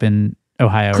guys grew up in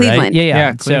Ohio, Cleveland. Right?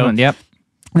 Yeah, Cleveland, so, yep.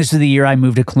 This is the year I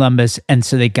moved to Columbus. And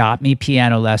so they got me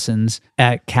piano lessons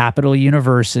at Capital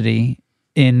University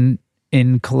in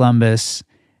Columbus,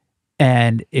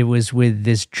 and it was with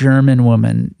this German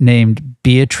woman named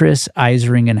Beatrice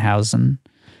Eisringenhausen.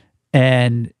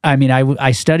 And I mean,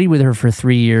 I studied with her for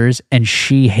 3 years, and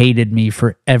she hated me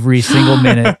for every single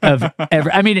minute of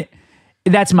every. I mean,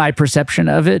 that's my perception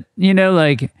of it.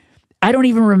 Like I don't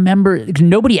even remember.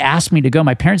 Nobody asked me to go.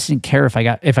 My parents didn't care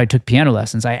if I took piano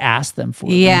lessons. I asked them for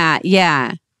them.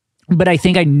 Yeah. But I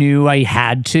think I knew I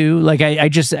had to. Like I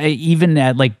even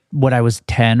at like what I was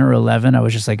 10 or 11, I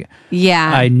was just like,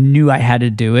 yeah, I knew I had to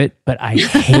do it, but I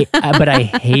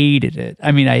hated it.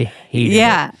 I mean, I hated it.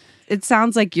 Yeah. It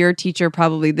sounds like your teacher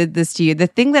probably did this to you. The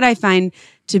thing that I found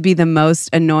to be the most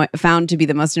annoying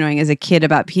as a kid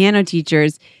about piano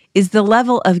teachers is the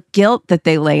level of guilt that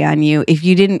they lay on you if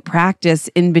you didn't practice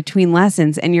in between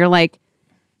lessons. And you're like,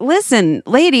 listen,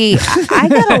 lady, I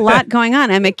got a lot going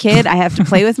on. I'm a kid. I have to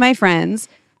play with my friends.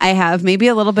 I have maybe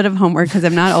a little bit of homework because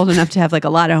I'm not old enough to have like a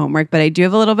lot of homework, but I do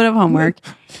have a little bit of homework.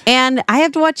 And I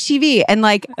have to watch TV. And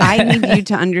like, I need you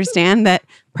to understand that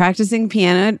practicing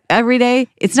piano every day,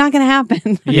 it's not going to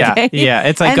happen. Yeah. Okay? Yeah.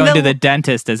 It's like going to the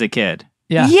dentist as a kid.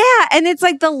 Yeah. Yeah. And it's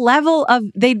like the level of,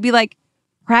 they'd be like,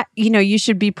 you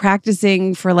should be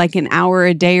practicing for like an hour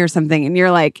a day or something. And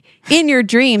you're like, in your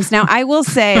dreams. Now, I will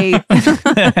say,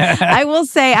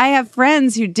 I have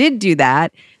friends who did do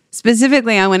that.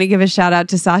 Specifically, I want to give a shout out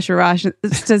to Sasha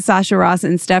Ross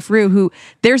and Steph Rue, who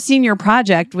their senior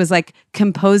project was like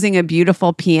composing a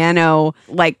beautiful piano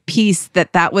like piece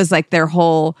that was like their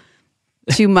whole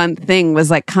 2-month thing was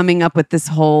like coming up with this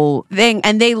whole thing.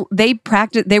 And they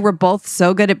practiced, they were both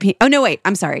so good at oh no, wait,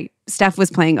 I'm sorry. Steph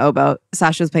was playing oboe,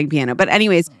 Sasha was playing piano. But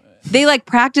anyways, they like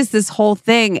practiced this whole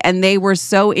thing and they were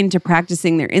so into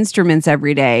practicing their instruments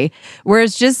every day.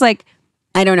 Whereas just like,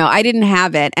 I don't know, I didn't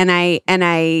have it. And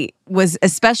I was,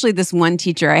 especially this one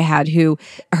teacher I had who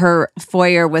her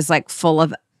foyer was like full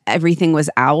of, everything was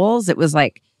owls. It was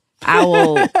like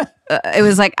owl, it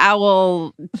was like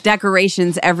owl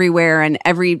decorations everywhere and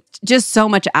just so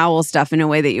much owl stuff in a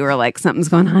way that you were like, something's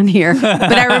going on here.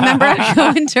 But I remember I'd go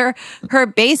into her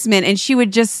basement and she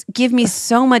would just give me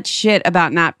so much shit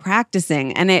about not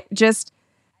practicing. And I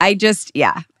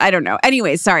don't know.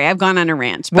 Anyway, sorry, I've gone on a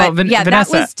rant. But Vanessa, that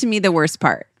was to me the worst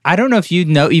part. I don't know if you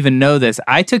even know this.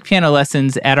 I took piano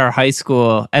lessons at our high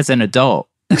school as an adult.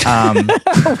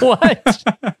 What?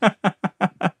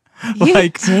 You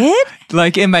did?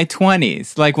 Like in my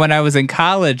 20s, like when I was in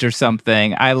college or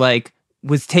something, I like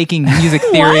was taking music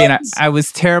theory and I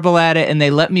was terrible at it. And they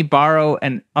let me borrow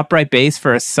an upright bass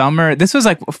for a summer. This was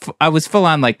like, I was full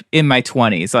on like in my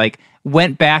 20s, like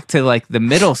went back to like the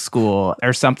middle school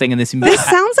or something. And this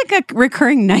sounds like a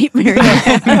recurring nightmare.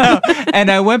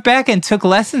 And I went back and took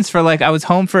lessons for like, I was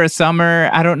home for a summer.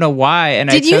 I don't know why. And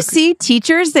Did you see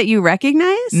teachers that you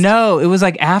recognized? No, it was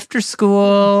like after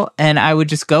school and I would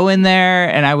just go in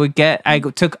there and I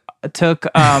took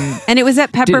and it was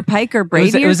at Pepper Pike or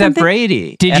Brady. It was at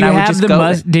Brady. Did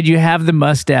you have the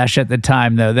mustache at the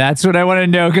time though? That's what I want to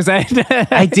know because I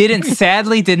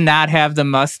sadly did not have the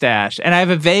mustache. And I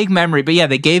have a vague memory, but yeah,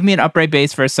 they gave me an upright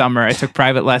bass for a summer. I took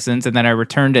private lessons and then I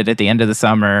returned it at the end of the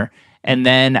summer. And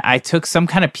then I took some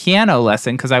kind of piano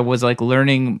lesson because I was like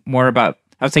learning more about,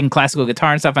 I was taking classical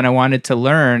guitar and stuff and I wanted to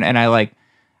learn. And I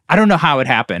don't know how it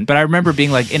happened, but I remember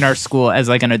being like in our school as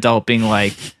like an adult being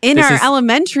like...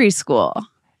 elementary school.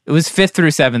 It was 5th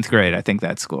through 7th grade, I think,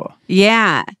 that school.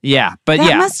 Yeah. Yeah, but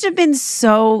that must have been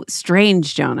so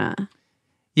strange, Jonah.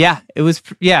 Yeah, it was,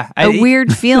 a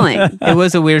weird feeling. It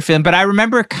was a weird feeling, but I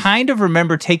remember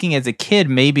taking as a kid,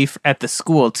 maybe at the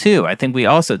school too. I think we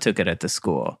also took it at the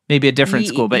school. Maybe a different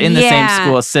school, but in the same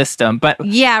school system. But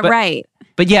right.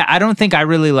 But yeah, I don't think I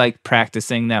really like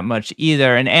practicing that much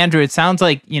either. And Andrew, it sounds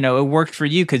like, it worked for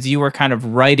you because you were kind of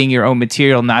writing your own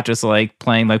material, not just like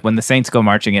playing like When the Saints Go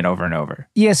Marching in over and over.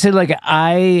 Yeah, so like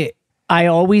I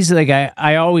always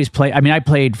play. I mean, I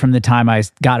played from the time I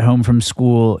got home from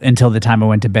school until the time I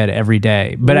went to bed every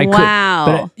day. But I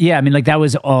mean, like that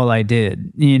was all I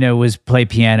did, was play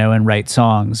piano and write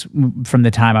songs from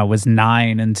the time I was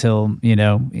 9 until,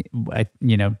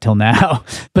 till now.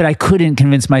 But I couldn't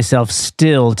convince myself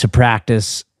still to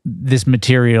practice this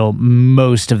material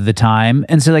most of the time.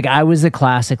 And so like I was the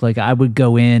classic, like I would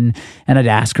go in and I'd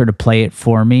ask her to play it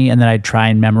for me and then I'd try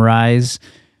and memorize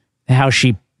how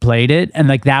she played it. And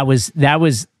like that was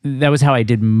how I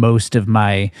did most of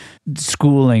my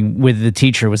schooling with the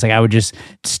teacher, was like I would just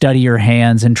study her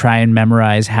hands and try and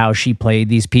memorize how she played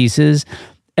these pieces.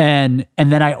 And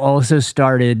then I also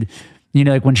started,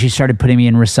 like when she started putting me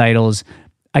in recitals,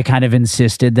 I kind of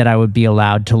insisted that I would be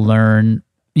allowed to learn,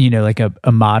 like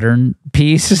a modern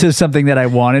piece. This is something that I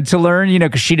wanted to learn,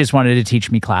 because she just wanted to teach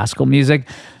me classical music.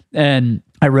 And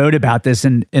I wrote about this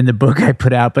in the book I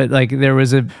put out, but like there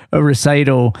was a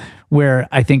recital where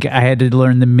I think I had to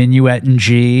learn the minuet in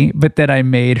G, but that I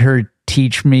made her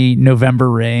teach me November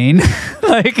Rain.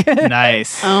 Like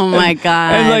nice. Oh my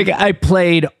God. And like I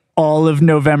played all of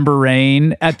November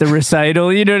Rain at the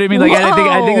recital, you know what I mean? Like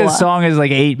I think the song is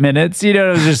like 8 minutes, it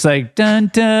was just like dun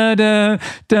dun dun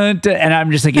dun dun, and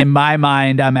I'm just like in my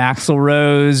mind I'm Axl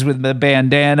Rose with the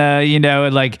bandana,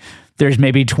 and like there's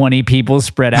maybe 20 people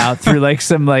spread out through like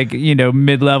some like,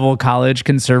 mid-level college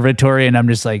conservatory. And I'm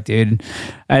just like, dude,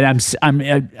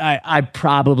 and I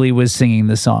probably was singing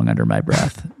the song under my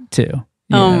breath too.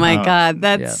 Oh my God.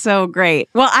 That's so great.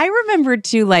 Well, I remember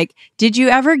too, like,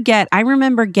 I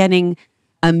remember getting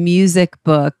a music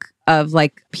book of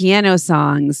like piano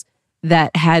songs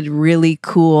that had really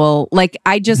cool, like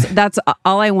that's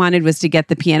all I wanted was to get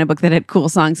the piano book that had cool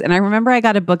songs. And I remember I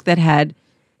got a book that had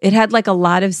like a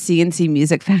lot of CNC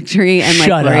Music Factory and like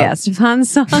Gloria Estefan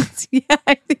songs. Yeah,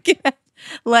 I think it had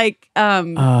like,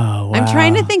 wow. I'm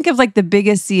trying to think of like the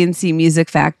biggest CNC Music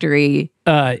Factory.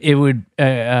 It would,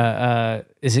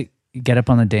 is it Get Up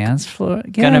on the Dance Floor?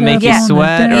 Gonna make you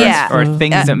sweat or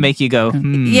things that make you go,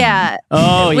 Yeah.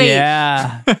 Oh,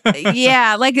 yeah.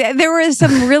 Yeah. Like there were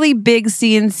some really big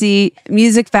CNC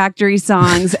Music Factory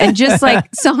songs and just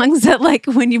like songs that like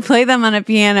when you play them on a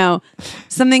piano,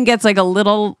 something gets like a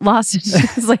little lost in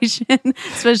translation,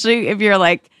 especially if you're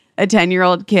like a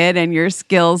 10-year-old kid and your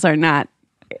skills are not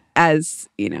as,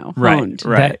 honed.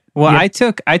 Right. Well, I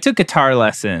took guitar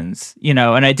lessons, and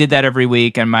I did that every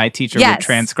week, and my teacher would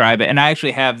transcribe it. And I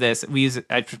actually have this.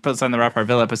 I put this on the Rock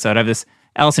Parville episode. I have this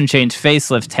Alice in Chains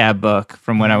Facelift tab book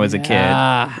from when I was a kid.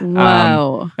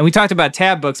 Wow. And we talked about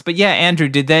tab books, but yeah, Andrew,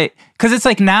 did they? Because it's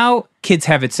like now kids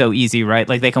have it so easy, right?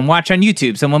 Like they can watch on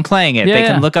YouTube someone playing it. They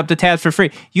can look up the tabs for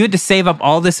free. You had to save up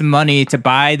all this money to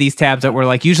buy these tabs that were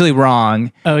like usually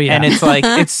wrong. Oh yeah. And it's like,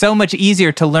 it's so much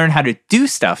easier to learn how to do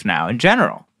stuff now in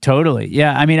general. Totally.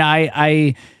 Yeah. I mean,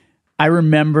 I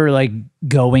remember like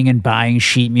going and buying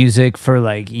sheet music for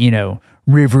like,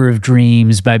 River of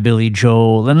Dreams by Billy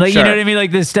Joel. And like, you know what I mean?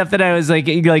 Like the stuff that I was like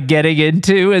getting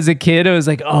into as a kid, I was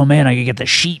like, oh man, I could get the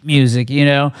sheet music, but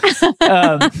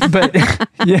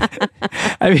yeah,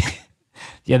 I mean,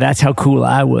 yeah, that's how cool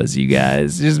I was, you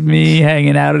guys. Just me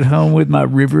hanging out at home with my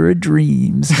River of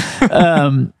Dreams.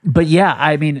 But yeah,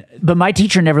 I mean, but my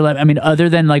teacher never other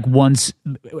than like once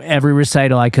every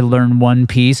recital, I could learn one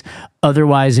piece.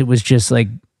 Otherwise it was just like,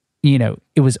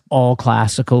 it was all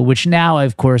classical, which now,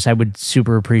 of course, I would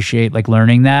super appreciate like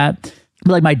learning that.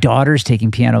 But like my daughter's taking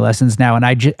piano lessons now, and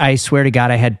I swear to God,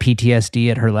 I had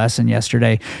PTSD at her lesson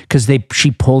yesterday because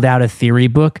she pulled out a theory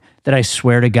book that I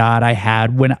swear to God I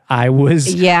had when I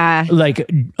was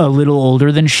like a little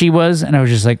older than she was, and I was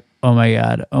just like, oh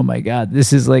my God,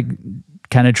 this is like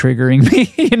kind of triggering me,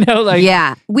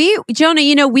 Yeah.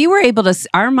 Jonah, we were able to,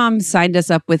 our mom signed us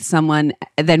up with someone,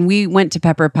 then we went to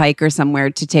Pepper Pike or somewhere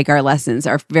to take our lessons.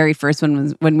 Our very first one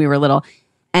was when we were little.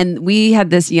 And we had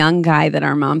this young guy that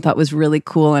our mom thought was really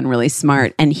cool and really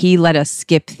smart. And he let us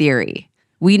skip theory.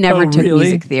 We never took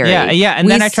music theory. Yeah. And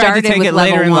then I tried to take it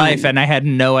later in life, and I had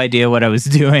no idea what I was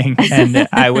doing, and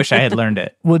I wish I had learned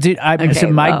it. Well, dude,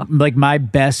 my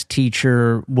best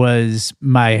teacher was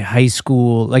my high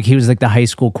school. Like he was like the high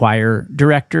school choir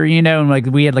director, and like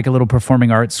we had like a little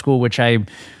performing arts school, which I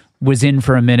was in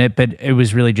for a minute, but it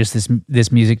was really just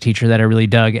this music teacher that I really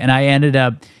dug, and I ended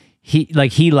up.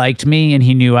 He liked me, and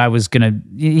he knew I was gonna.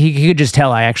 He could just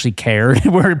tell I actually cared.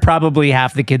 Where probably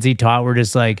half the kids he taught were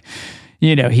just like.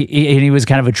 He was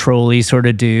kind of a trolley sort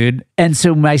of dude. And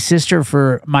so my sister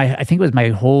I think it was my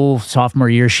whole sophomore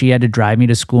year, she had to drive me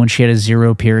to school, and she had a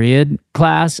 0 period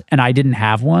class, and I didn't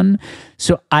have one.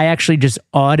 So I actually just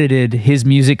audited his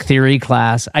music theory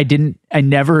class. I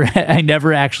never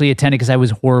actually attended because I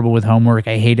was horrible with homework.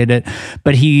 I hated it.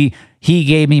 But he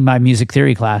gave me my music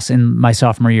theory class in my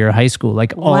sophomore year of high school.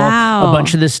 Like a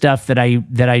bunch of the stuff that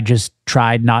I just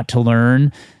tried not to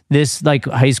learn. This like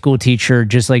high school teacher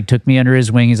just like took me under his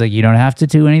wing. He's like, you don't have to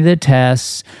do any of the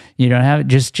tests. You don't have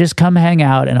just come hang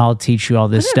out, and I'll teach you all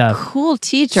this stuff. Cool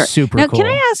teacher. Super now, cool. Can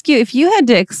I ask you, if you had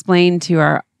to explain to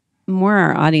our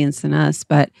audience than us,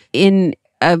 but in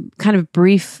a kind of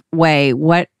brief way,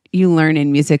 what you learn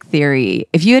in music theory,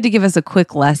 if you had to give us a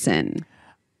quick lesson,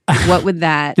 what would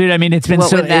that? Dude, I mean, it's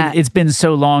been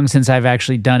so long since I've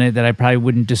actually done it that I probably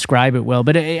wouldn't describe it well.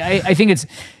 But I think it's,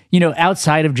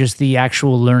 outside of just the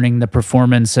actual learning the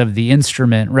performance of the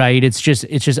instrument, right? It's just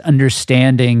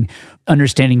understanding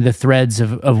the threads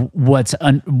of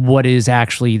what is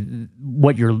actually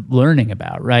what you're learning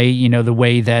about, right? The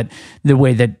way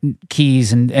that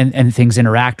keys and things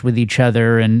interact with each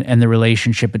other, and the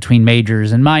relationship between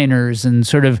majors and minors, and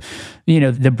sort of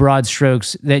the broad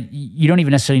strokes that you don't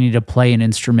even necessarily need to play an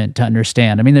instrument to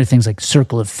understand. I mean, there are things like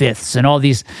circle of fifths and all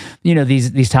these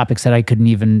these topics that I couldn't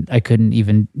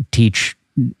even teach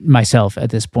myself at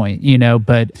this point,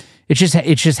 but it's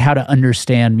just how to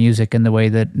understand music and the way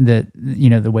that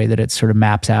the way that it sort of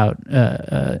maps out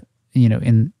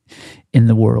in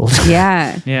the world.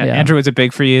 Yeah. Andrew, was it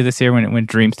big for you this year when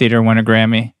Dream Theater won a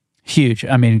Grammy? Huge.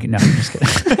 I mean, no, I'm just kidding.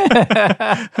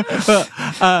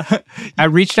 I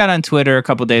reached out on Twitter a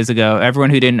couple days ago. Everyone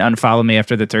who didn't unfollow me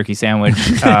after the turkey sandwich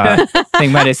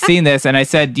thing might have seen this. And I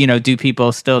said, do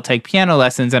people still take piano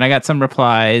lessons? And I got some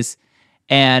replies.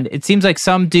 And it seems like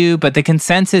some do, but the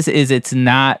consensus is it's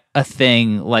not a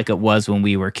thing like it was when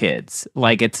we were kids.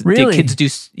 Like it's really? Kids do,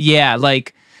 yeah.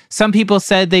 Like some people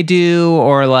said they do,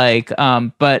 or like,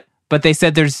 but they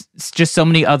said there's just so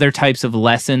many other types of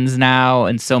lessons now,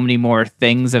 and so many more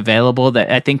things available that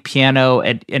I think piano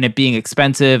and it being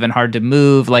expensive and hard to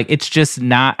move, like it's just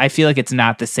not. I feel like it's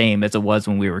not the same as it was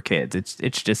when we were kids.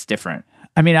 It's just different.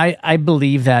 I mean, I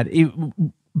believe that.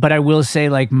 But I will say,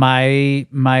 like, my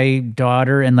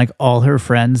daughter and, like, all her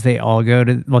friends, they all go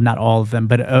to, well, not all of them,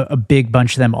 but a big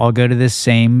bunch of them all go to this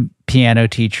same piano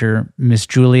teacher, Miss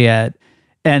Juliet.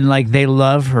 And, like, they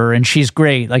love her, and she's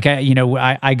great. Like,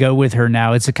 I go with her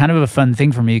now. It's a kind of a fun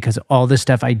thing for me because all the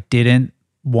stuff I didn't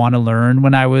want to learn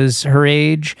when I was her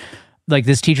age, like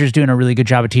this teacher's doing a really good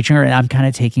job of teaching her, and I'm kind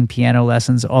of taking piano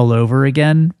lessons all over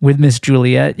again with Miss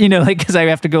Juliet, like because I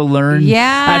have to go learn.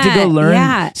 Yeah. I have to go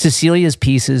learn Cecilia's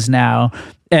pieces now.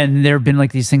 And there have been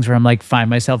like these things where I'm like, find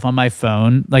myself on my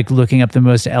phone, like looking up the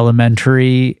most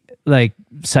elementary, like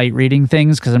sight reading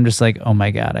things. Cause I'm just like, oh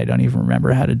my God, I don't even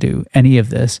remember how to do any of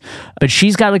this. But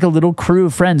she's got like a little crew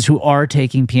of friends who are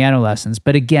taking piano lessons.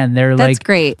 But again, That's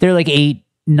great. They're like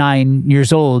 8-9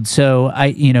 years old. So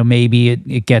maybe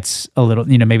it gets a little,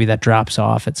 maybe that drops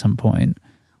off at some point.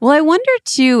 Well, I wonder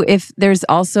too if there's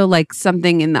also like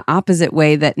something in the opposite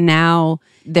way that now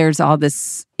there's all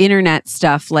this internet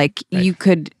stuff. Like you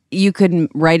could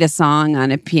write a song on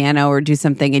a piano or do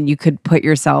something, and you could put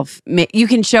yourself. You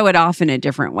can show it off in a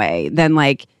different way than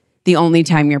like the only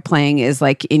time you're playing is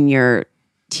like in your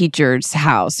teacher's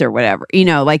house or whatever.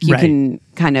 Like you can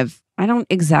kind of. I don't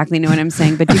exactly know what I'm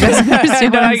saying, but do you guys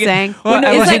understand what I'm saying?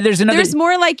 Well, there's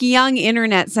more like young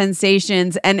internet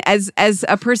sensations, and as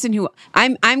a person who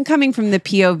I'm coming from the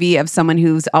POV of someone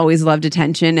who's always loved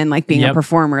attention and like being a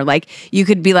performer. Like you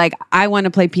could be like, I want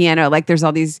to play piano. Like there's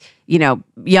all these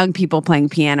young people playing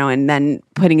piano, and then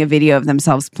putting a video of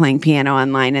themselves playing piano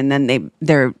online, and then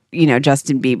they're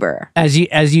Justin Bieber. As you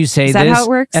say Is this, that how it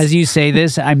works? As you say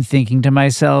this, I'm thinking to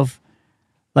myself,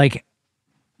 like,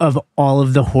 of all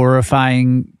of the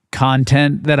horrifying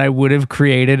content that I would have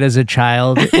created as a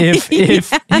child if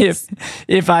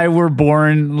I were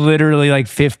born literally like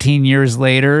 15 years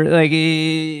later, like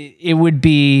it would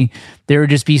be, there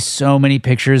would just be so many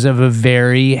pictures of a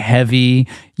very heavy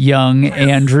young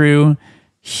Andrew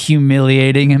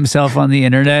humiliating himself on the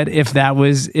internet if that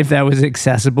was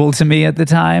accessible to me at the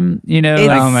time,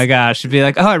 oh my gosh, it'd be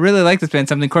like, oh, I really like this band,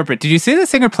 something corporate. Did you see the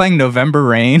singer playing November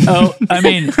Rain? Oh, I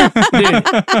mean, dude,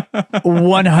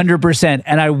 100%.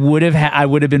 And I would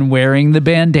have been wearing the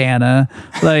bandana.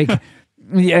 Like,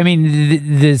 I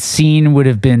mean, the scene would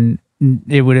have been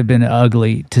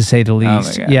ugly, to say the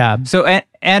least. Oh my God. Yeah. So,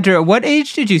 Andrew, at what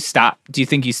age did you stop? Do you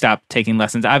think you stopped taking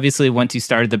lessons? Obviously, once you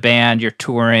started the band, you're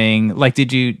touring. Like,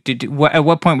 at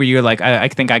what point were you like, I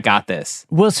think I got this?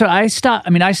 Well, so I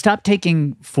stopped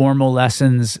taking formal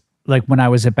lessons like when I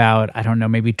was about, I don't know,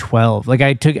 maybe 12. Like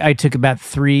I took about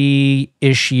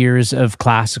 3-ish years of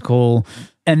classical.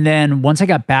 And then once I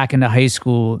got back into high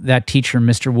school, that teacher,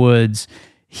 Mr. Woods,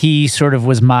 he sort of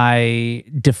was my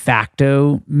de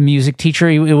facto music teacher.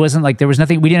 It wasn't like there was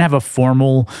nothing, we didn't have a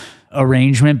formal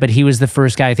arrangement, but he was the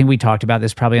first guy. I think we talked about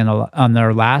this probably on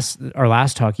our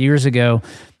last talk years ago.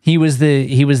 He was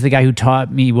the guy who taught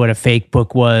me what a fake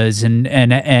book was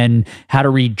and how to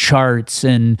read charts,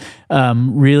 and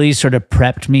really sort of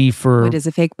prepped me for. What is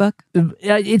a fake book?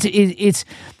 It's like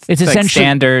essentially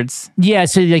standards. Yeah,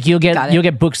 so like you'll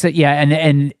get books that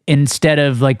and instead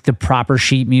of like the proper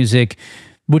sheet music,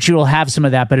 which it will have some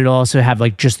of that, but it'll also have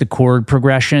like just the chord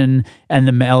progression and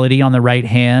the melody on the right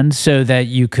hand, so that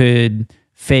you could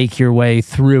fake your way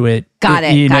through it. Got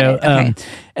it. Okay.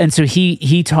 And so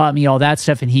he taught me all that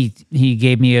stuff, and he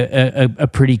gave me a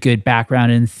pretty good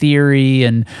background in theory.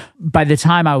 And by the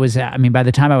time I was at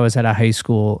a high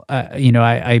school,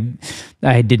 I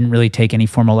didn't really take any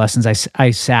formal lessons.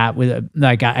 I sat with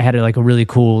I had a really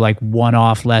cool like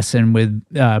one-off lesson with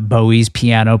Bowie's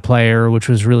piano player, which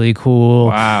was really cool.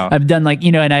 Wow. I've done like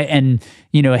a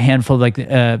handful of like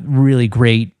really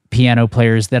great piano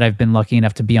players that I've been lucky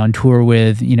enough to be on tour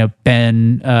with.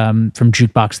 Ben from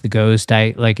Jukebox the Ghost.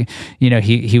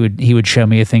 He would show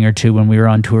me a thing or two when we were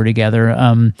on tour together.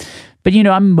 But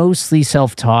I'm mostly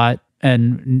self-taught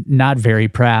and not very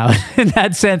proud in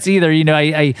that sense either.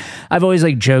 I've always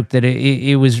like joked that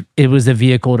it was a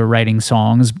vehicle to writing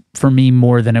songs for me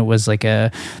more than it was like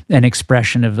an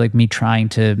expression of like me trying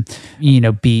to,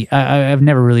 be. I've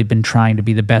never really been trying to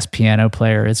be the best piano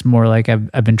player. It's more like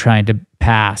I've been trying to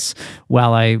pass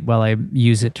while I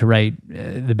use it to write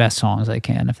the best songs I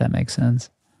can, if that makes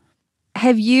sense.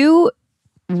 Have you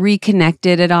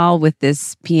reconnected at all with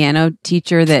this piano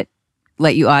teacher that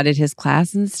let you audit his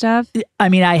class and stuff? I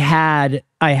mean, I had.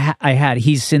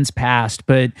 He's since passed,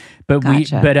 but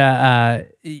Gotcha.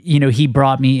 He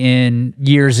brought me in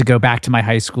years ago back to my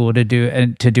high school to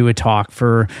do a talk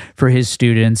for his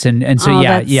students, and so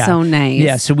that's so nice.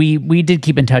 Yeah, so we did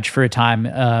keep in touch for a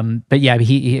time, but yeah,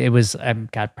 it was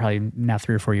probably now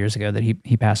 3 or 4 years ago that he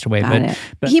passed away.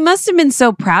 But he must have been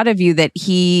so proud of you that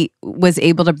he was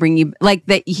able to bring you, like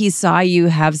that he saw you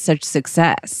have such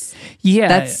success. Yeah,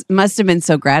 that must have been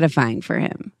so gratifying for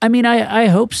him. I mean, I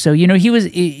hope so. He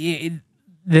was.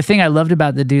 The thing I loved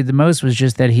about the dude the most was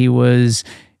just that he was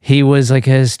he was like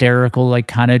a hysterical, like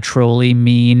kind of trolly,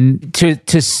 mean to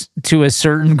a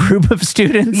certain group of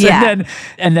students. Yeah.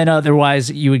 And then otherwise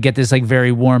you would get this like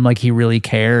very warm, like he really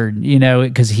cared,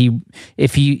 because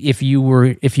if you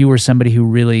were somebody who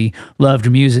really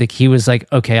loved music, he was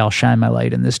like, okay, I'll shine my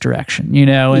light in this direction, and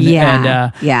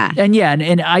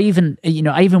I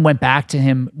even went back to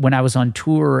him when I was on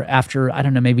tour after, I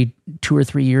don't know, maybe 2 or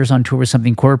 3 years on tour with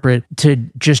something corporate to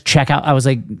just check out. I was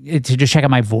like, to just check out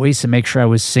my voice and make sure I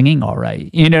was singing all right.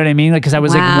 You know what I mean? Like, cause I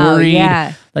was like worried,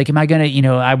 like, am I going to,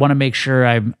 I want to make sure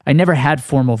I never had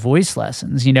formal voice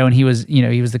lessons, and he was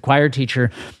the choir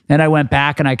teacher. And I went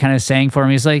back and I kind of sang for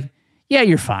him. He's like, yeah,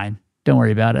 you're fine. Don't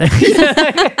worry about it.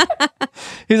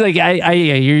 He's like,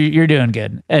 you're doing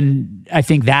good. And I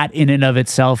think that in and of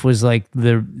itself was like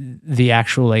the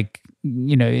actual, like,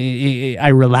 I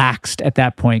relaxed at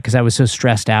that point because I was so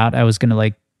stressed out. I was going to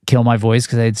like kill my voice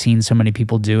because I had seen so many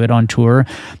people do it on tour.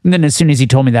 And then as soon as he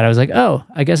told me that, I was like, oh,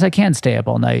 I guess I can stay up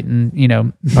all night and,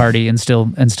 party and still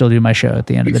do my show at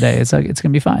the end of the day. It's like, it's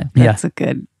going to be fine. That's a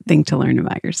good thing to learn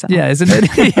about yourself. Yeah, isn't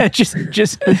it? Yeah,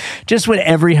 just what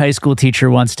every high school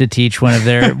teacher wants to teach one of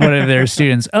their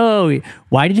students. Oh,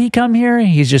 why did he come here?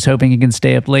 He's just hoping he can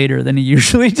stay up later than he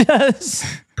usually does.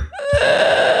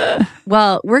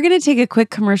 Well, we're going to take a quick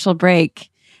commercial break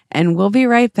and we'll be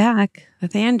right back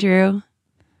with Andrew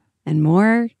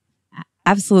and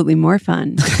absolutely more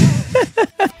fun.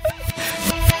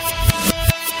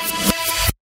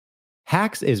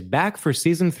 Hacks is back for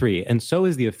season 3, and so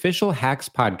is the official Hacks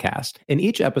podcast. In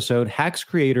each episode, Hacks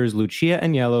creators Lucia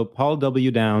Aniello, Paul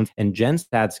W. Downs, and Jen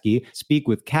Statsky speak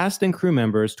with cast and crew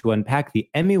members to unpack the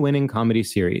Emmy-winning comedy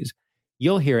series.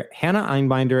 You'll hear Hannah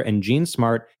Einbinder and Jean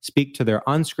Smart speak to their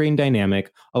on-screen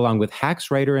dynamic, along with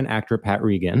Hacks writer and actor Pat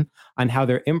Regan, on how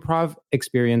their improv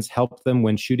experience helped them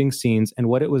when shooting scenes and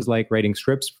what it was like writing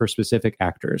scripts for specific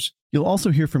actors. You'll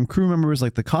also hear from crew members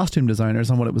like the costume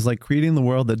designers on what it was like creating the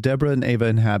world that Deborah and Ava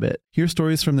inhabit. Hear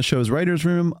stories from the show's writer's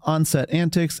room, on-set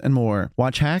antics, and more.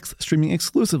 Watch Hacks streaming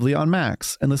exclusively on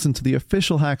Max, and listen to the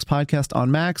official Hacks podcast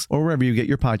on Max or wherever you get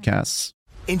your podcasts.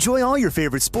 Enjoy all your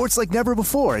favorite sports like never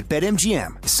before at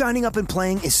BetMGM. Signing up and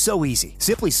playing is so easy.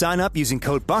 Simply sign up using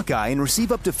code Buckeye and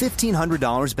receive up to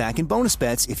 $1,500 back in bonus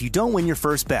bets if you don't win your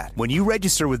first bet. When you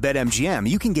register with BetMGM,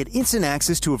 you can get instant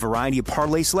access to a variety of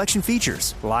parlay selection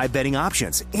features, live betting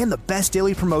options, and the best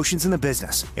daily promotions in the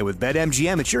business. And with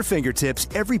BetMGM at your fingertips,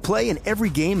 every play and every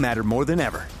game matter more than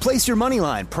ever. Place your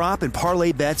moneyline, prop, and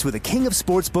parlay bets with the king of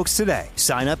sportsbooks today.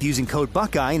 Sign up using code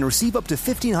Buckeye and receive up to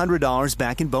 $1,500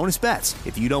 back in bonus bets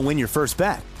if you don't win your first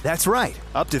bet. That's right,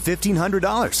 up to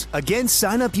 $1,500. Again,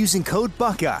 sign up using code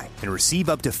Buckeye and receive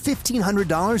up to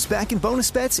 $1,500 back in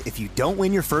bonus bets if you don't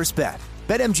win your first bet.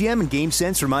 BetMGM and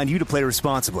GameSense remind you to play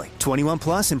responsibly. 21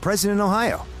 plus and present in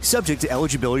Ohio. Subject to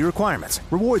eligibility requirements.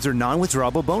 Rewards are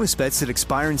non-withdrawable bonus bets that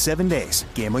expire in 7 days.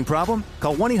 Gambling problem?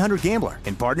 Call 1-800-GAMBLER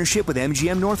in partnership with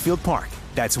MGM Northfield Park.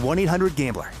 That's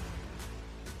 1-800-GAMBLER.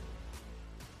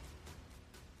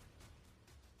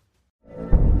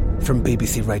 From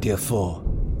BBC Radio 4,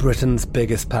 Britain's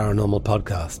biggest paranormal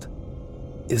podcast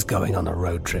is going on a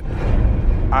road trip.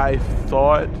 I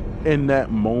thought in that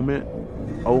moment,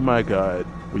 oh my God,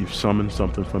 we've summoned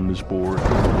something from this board.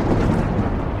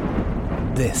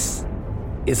 This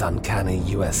is Uncanny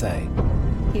USA.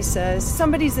 He says,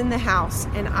 somebody's in the house,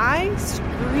 and I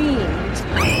screamed.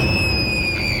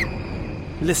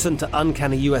 Listen to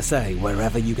Uncanny USA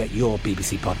wherever you get your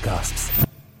BBC podcasts,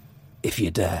 if you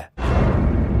dare.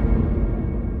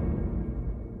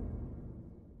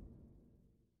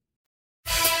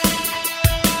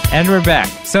 And we're back.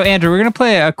 So, Andrew, we're going to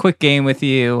play a quick game with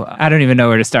you. I don't even know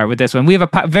where to start with this one. We have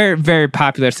a very, very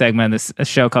popular segment on this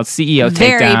show called CEO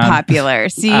Takedown. Very popular,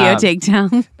 CEO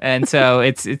Takedown. And so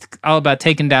it's all about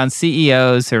taking down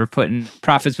CEOs who are putting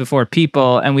profits before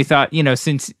people. And we thought,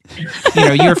 since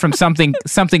you're from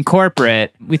something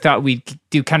corporate, we thought we'd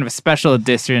do kind of a special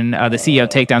edition, the CEO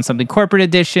Takedown Something Corporate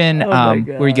Edition,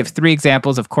 where you give 3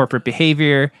 examples of corporate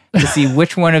behavior to see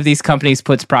which one of these companies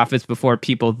puts profits before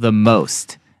people the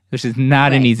most. Which is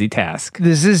not an easy task.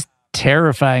 This is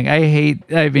terrifying.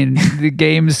 The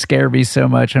games scare me so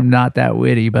much. I'm not that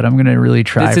witty, but I'm going to really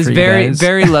try. This is very,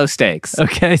 very low stakes.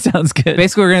 Okay, sounds good.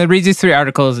 Basically, we're going to read these 3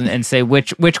 articles and say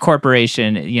which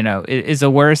corporation, is the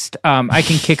worst. I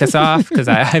can kick us off because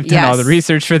I've done all the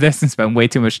research for this and spent way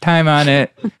too much time on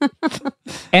it.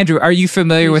 Andrew, are you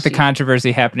familiar with the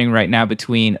controversy happening right now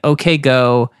between OK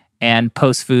Go and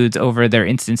Post Foods over their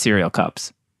instant cereal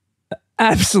cups?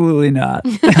 Absolutely not.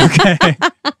 Okay.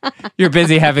 You're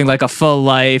busy having like a full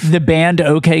life. The band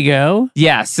OK Go?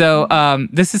 Yeah. So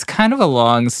this is kind of a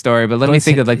long story, but let me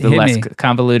think of like the less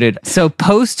convoluted. So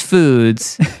Post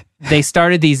Foods, they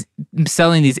started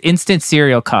selling these instant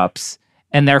cereal cups,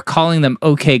 and they're calling them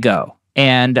OK Go.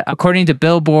 And according to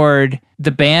Billboard,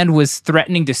 the band was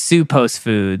threatening to sue Post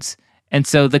Foods. And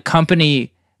so the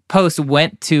company Post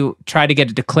went to try to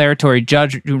get a declaratory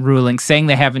judge ruling saying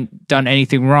they haven't done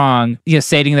anything wrong,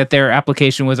 stating that their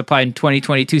application was applied in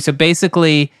 2022. So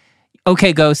basically,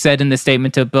 OK Go said in the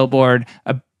statement to Billboard,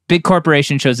 a big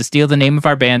corporation chose to steal the name of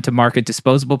our band to market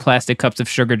disposable plastic cups of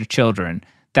sugar to children.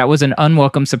 That was an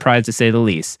unwelcome surprise, to say the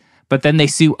least. But then they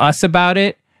sue us about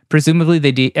it. Presumably,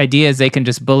 the idea is they can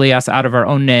just bully us out of our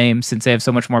own name since they have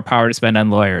so much more power to spend on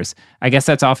lawyers. I guess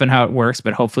that's often how it works,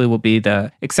 but hopefully will be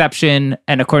the exception.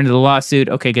 And according to the lawsuit,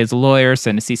 OK Go's lawyer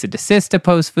sent a cease and desist to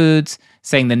Post Foods,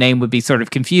 saying the name would be sort of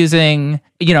confusing.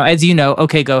 As you know,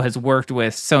 OK Go has worked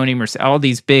with Sony, all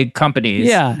these big companies.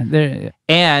 Yeah.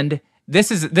 And this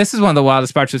is one of the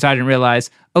wildest parts, which I didn't realize.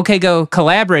 OK Go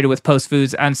collaborated with Post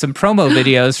Foods on some promo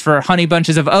videos for Honey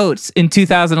Bunches of Oats in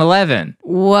 2011.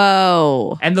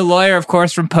 Whoa. And the lawyer, of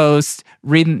course, from Post,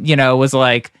 was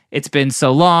like, it's been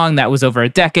so long. That was over a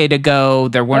decade ago.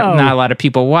 There weren't not a lot of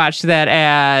people watched that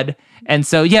ad. And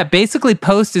so, basically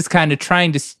Post is kind of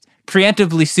trying to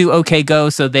preemptively sue OK Go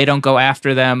so they don't go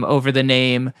after them over the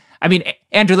name. I mean,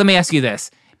 Andrew, let me ask you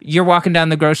this. You're walking down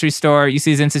the grocery store, you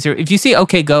see Instant. If you see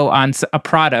OK Go on a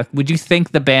product, would you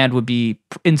think the band would be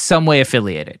in some way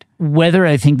affiliated? Whether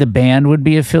I think the band would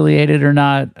be affiliated or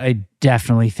not, I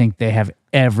definitely think they have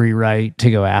every right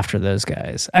to go after those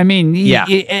guys. I mean,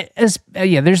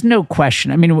 there's no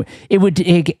question. I mean, it would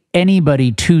take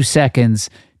anybody 2 seconds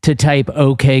to type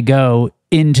OK Go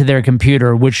into their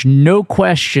computer, which no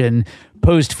question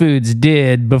Post Foods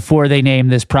did before they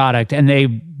named this product, and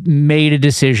they made a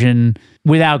decision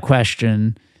without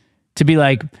question to be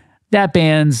like, that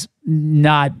band's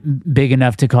not big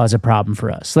enough to cause a problem for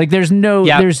us. Like there's no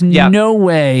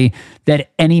way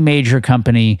that any major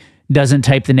company doesn't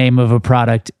type the name of a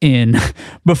product in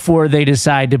before they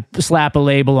decide to slap a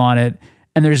label on it.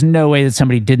 And there's no way that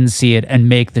somebody didn't see it and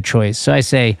make the choice. So I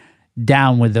say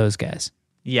down with those guys.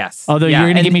 Yes. Although you're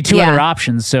going to give me two other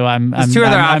options. So I'm two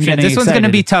other options. This one's going to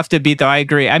be excited. tough to beat though. I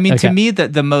agree. I mean, to me,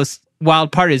 the most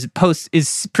wild part is Post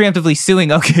is preemptively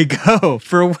suing OK Go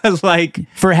for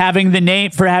having the name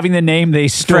they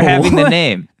stole. For having the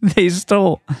name they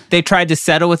stole. They tried to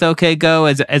settle with OK Go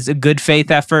as a good faith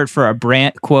effort for a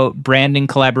branding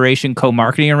collaboration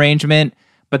co-marketing arrangement,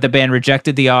 but the band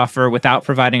rejected the offer without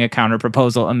providing a counter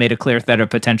proposal and made a clear threat of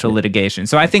potential litigation.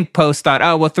 So I think Post thought,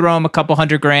 we'll throw them a couple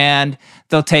 $100,000,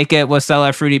 they'll take it, we'll sell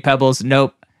our Fruity Pebbles.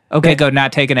 Nope. OK Go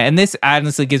not taking it. And this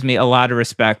honestly gives me a lot of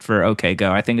respect for OK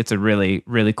Go. I think it's a really,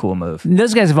 really cool move.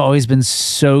 Those guys have always been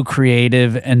so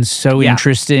creative and so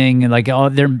interesting, and like all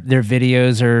their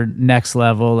videos are next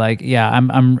level. Like,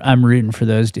 I'm rooting for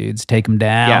those dudes. Take them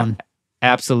down. Yeah,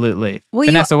 absolutely. Well,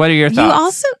 Vanessa, what are your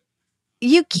thoughts?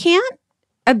 You can't,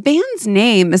 a band's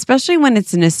name, especially when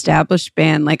it's an established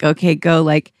band like OK Go,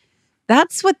 like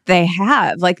that's what they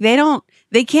have. Like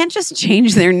they can't just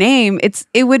change their name.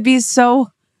 It would be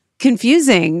so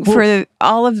confusing for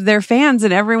all of their fans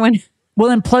and everyone.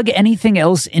 Well, and plug anything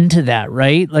else into that,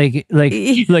 right? Like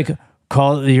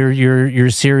call your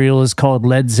cereal is called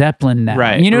Led Zeppelin now,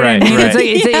 right? You know what I mean? Right.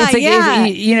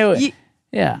 It's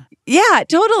yeah,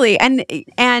 totally.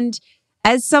 And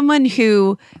as someone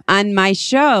who on my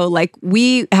show, like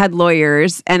we had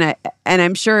lawyers, and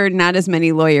I'm sure not as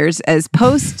many lawyers as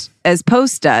Post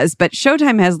does, but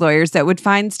Showtime has lawyers that would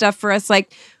find stuff for us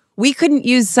like. We couldn't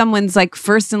use someone's like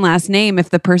first and last name if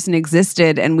the person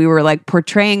existed and we were like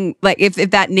portraying like if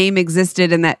that name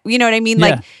existed and that, you know what I mean? Yeah.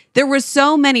 Like there were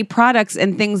so many products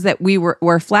and things that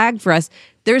were flagged for us.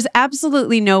 There's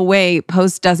absolutely no way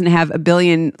Post doesn't have a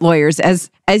billion lawyers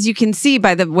as you can see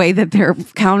by the way that they're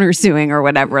countersuing or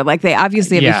whatever. Like they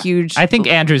obviously have a huge I think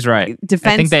Andrew's right.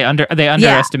 Defense. I think they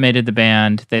underestimated the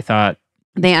band. They thought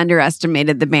they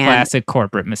underestimated the band. Classic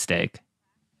corporate mistake.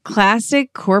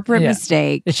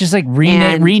 Mistake. It's just like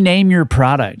rename your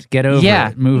product. Get over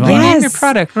it. Move on. Rename your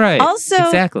product, right. Also,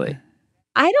 exactly.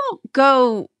 I don't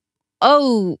go,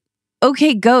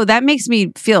 OK Go. That makes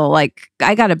me feel like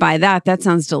I got to buy that. That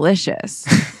sounds delicious.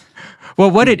 Well,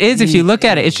 what it is, if you look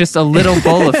at it, it's just a little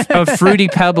bowl of Fruity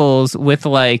Pebbles with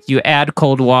like, you add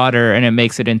cold water and it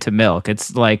makes it into milk.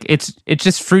 It's like, it's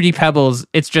just Fruity Pebbles.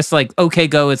 It's just like OK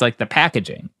Go is like the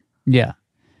packaging. Yeah.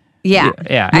 Yeah.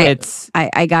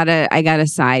 I gotta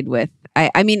side with.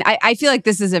 I mean, I feel like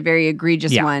this is a very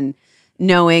egregious one,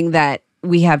 knowing that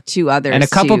we have two others. And a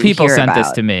couple to people hear sent this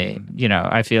about. to me. You know,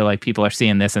 I feel like people are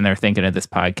seeing this and they're thinking of this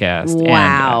podcast.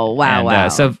 Wow.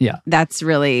 So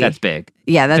that's big.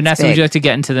 Yeah, that's Vanessa, big. would you like to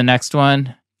get into the next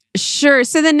one? Sure.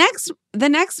 So the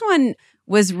next one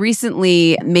was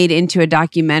recently made into a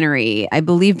documentary, I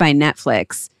believe by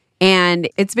Netflix. And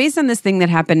it's based on this thing that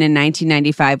happened in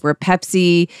 1995 where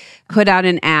Pepsi put out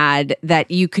an ad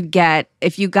that you could get,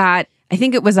 if you got, I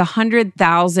think it was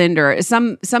 100,000 or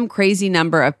some crazy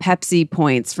number of Pepsi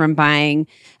points from buying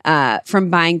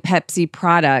Pepsi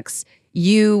products,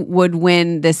 you would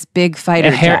win this big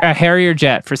fighter jet. A Harrier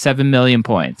jet for 7 million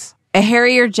points. A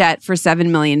Harrier jet for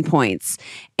 7 million points.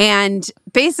 And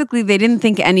basically they didn't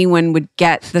think anyone would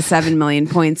get the 7 million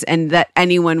points and that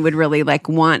anyone would really like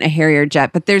want a Harrier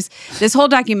jet. But there's this whole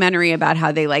documentary about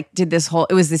how they like did this whole,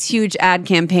 it was this huge ad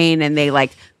campaign and they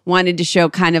like wanted to show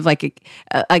kind of like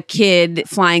a kid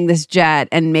flying this jet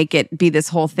and make it be this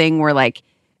whole thing where like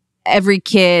every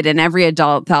kid and every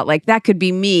adult thought like that could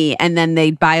be me, and then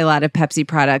they'd buy a lot of Pepsi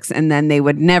products and then they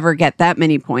would never get that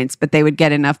many points, but they would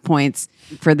get enough points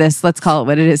for this, let's call it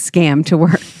what it is, scam to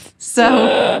work.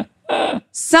 So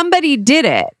somebody did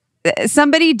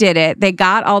it. They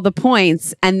got all the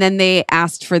points and then they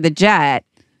asked for the jet,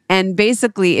 and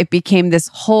basically it became this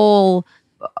whole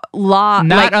law.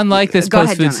 Not unlike this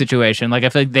Post Food situation. Like I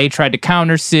feel like they tried to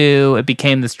countersue. It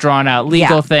became this drawn out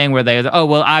legal thing where they,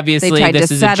 obviously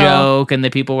this is a joke, and the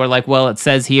people were like, well, it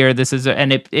says here this is,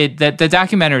 and the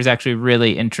documentary is actually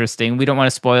really interesting. We don't want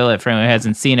to spoil it for anyone who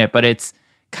hasn't seen it, but it's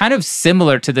kind of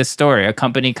similar to this story. A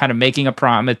company kind of making a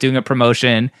promise, doing a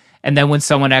promotion, and then when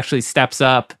someone actually steps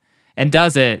up and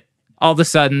does it, all of a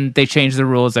sudden they change the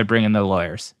rules. They bring in the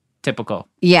lawyers. Typical.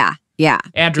 Yeah.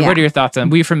 Andrew, what are your thoughts on?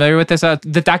 Were you familiar with this?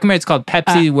 The documentary is called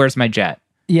Pepsi, Where's My Jet?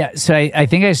 Yeah, so I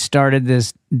think I started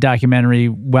this documentary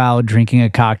while drinking a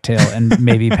cocktail and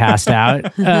maybe passed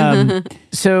out.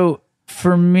 So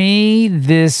for me,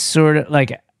 this sort of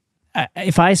like,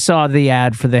 if I saw the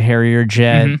ad for the Harrier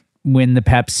jet win the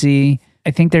Pepsi, I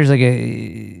think there's like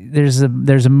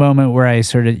there's a moment where I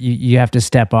sort of you have to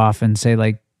step off and say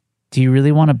like, do you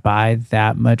really want to buy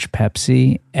that much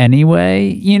Pepsi anyway?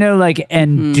 You know, like,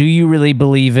 and do you really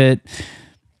believe it?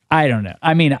 I don't know.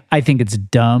 I mean, I think it's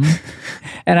dumb.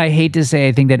 And I hate to say,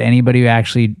 I think that anybody who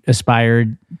actually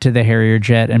aspired to the Harrier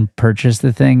jet and purchased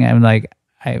the thing, I'm like,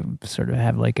 I sort of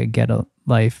have like a get a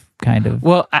life kind of.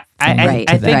 Well, I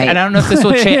think, and I don't know if this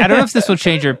will change. I don't know if this will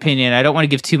change your opinion. I don't want to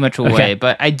give too much away,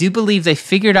 but I do believe they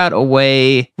figured out a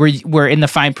way where in the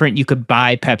fine print you could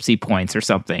buy Pepsi points or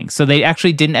something. So they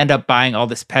actually didn't end up buying all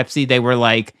this Pepsi. They were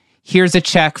like, here's a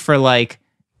check for like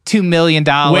 $2 million.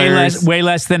 Way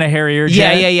less than a Harrier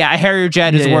jet. Yeah. A Harrier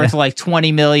jet is worth like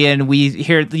 20 million.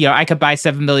 I could buy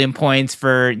 7 million points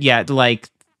for like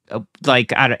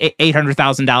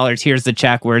 $800,000. Here's the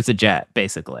check. Where's the jet?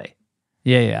 Basically.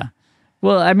 Yeah.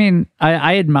 Well, I mean,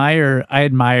 I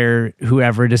admire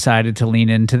whoever decided to lean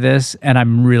into this, and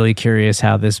I'm really curious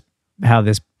how this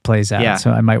plays out. Yeah.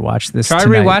 So I might watch this. Try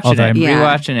tonight,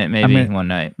 rewatching it maybe one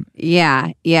night.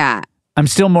 Yeah. I'm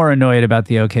still more annoyed about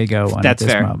the OK Go one. That's at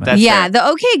this fair. moment. That's fair. The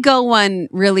OK Go one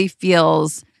really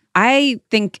feels. I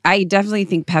definitely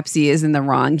think Pepsi is in the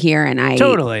wrong here, and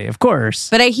totally, of course.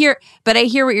 But I hear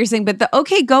what you're saying. But the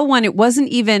OK Go one, it wasn't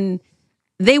even.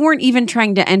 They weren't even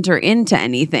trying to enter into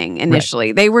anything initially.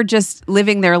 Right. They were just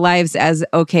living their lives as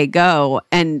OK Go,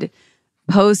 and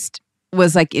Post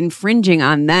was like infringing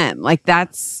on them. Like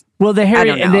that's. Well, the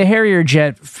Harrier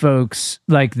jet folks,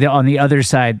 like on the other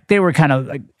side, they were kind of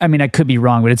like, I mean, I could be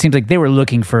wrong, but it seems like they were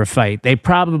looking for a fight. They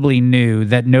probably knew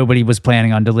that nobody was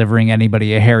planning on delivering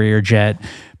anybody a Harrier jet,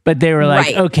 but they were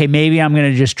like, okay, maybe I'm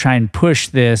going to just try and push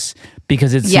this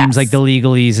because it seems like the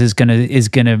legalese is gonna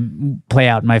play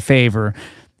out in my favor.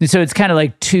 And so it's kind of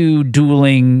like two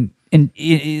dueling,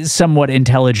 somewhat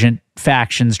intelligent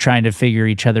factions trying to figure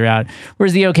each other out.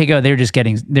 Whereas the OK Go, they're just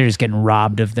getting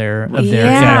robbed of their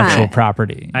intellectual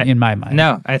property. In my mind,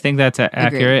 no, I think that's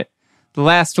accurate. The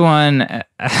last one.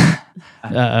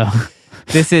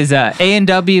 This is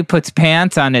A&W puts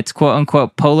pants on its quote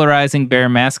unquote polarizing bear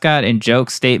mascot in joke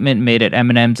statement made at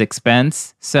M&M's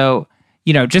expense. So,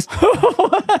 just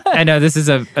I know this is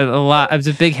a lot. It's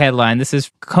a big headline. This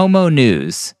is Como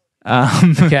News.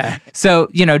 Okay. So,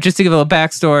 just to give a little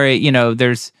backstory,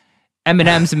 there's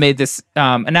M&M's made this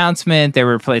announcement. They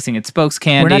were replacing its spokes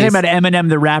candies. We're not talking about M&M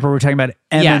the rapper. We're talking about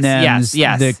M&M's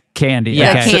the candy.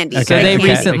 Yeah. The candy. So they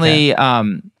recently,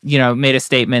 made a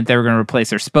statement they were going to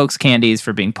replace their spokes candies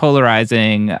for being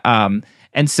polarizing. And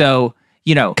so,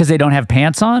 because they don't have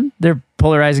pants on? They're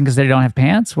polarizing because they don't have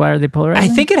pants? Why are they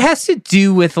polarizing? I think it has to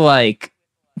do with like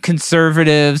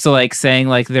conservatives like saying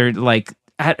like they're like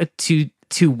to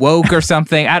too woke or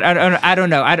something. I don't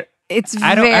know. I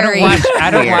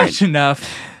don't watch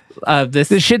enough of this.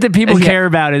 The shit that people care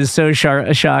about is so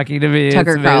shocking to me.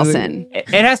 Tucker Carlson. It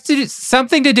has to do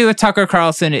something to do with Tucker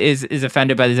Carlson is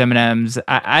offended by these M&Ms.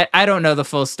 I don't know the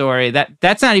full story.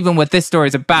 That's not even what this story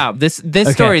is about. This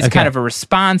story is kind of a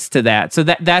response to that. So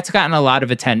that's gotten a lot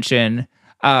of attention.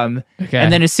 And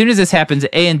then as soon as this happens,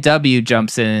 A&W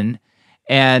jumps in.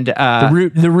 And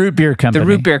the root beer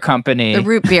company.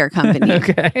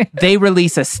 Okay. They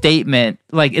release a statement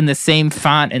like in the same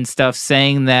font and stuff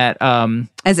saying that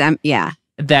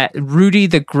that Rudy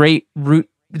the Great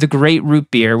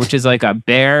Root Beer, which is like a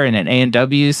bear in an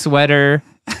A&W sweater.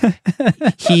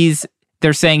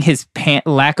 They're saying his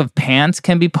lack of pants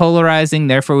can be polarizing.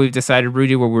 Therefore, we've decided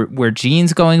Rudy will wear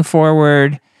jeans going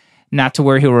forward, not to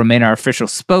where he'll remain our official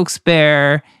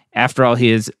spokesbear. After all, he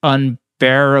is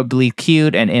unbearably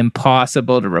cute and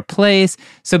impossible to replace.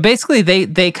 So basically,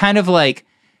 they kind of like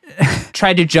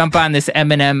tried to jump on this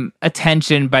M&M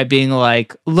attention by being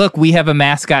like, look, we have a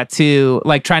mascot too,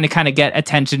 like trying to kind of get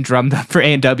attention drummed up for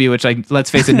A&W, which, like, let's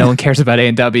face it, no one cares about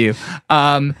A&W.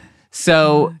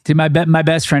 So, dude, my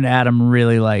best friend Adam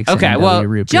really likes. Okay, well,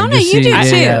 root beer. Jonah, you do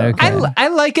too. Yeah, okay. I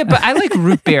like it, but I like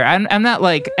root beer. I'm not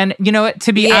like, and you know what?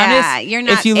 To be honest, you're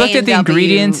not if you looked at the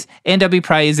ingredients, A&W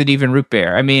probably isn't even root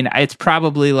beer. I mean, it's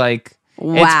probably like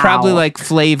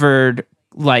flavored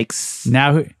like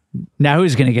Now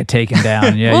who's going to get taken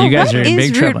down? Yeah, you guys are in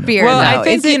big trouble. Root beer, well, though?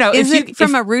 I think is it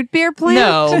from a root beer plant?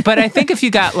 No, but I think if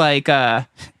you got like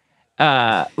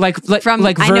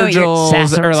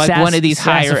Virgil's or like one of these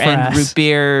higher end root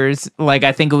beers, like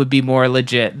I think it would be more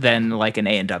legit than like an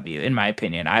A&W, in my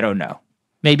opinion. I don't know.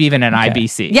 Maybe even an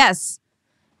IBC. Yes,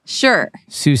 sure.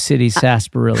 Sioux City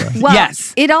Sarsaparilla. Well,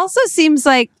 yes. It also seems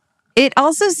like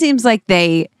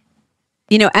they,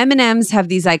 M&Ms have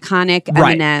these iconic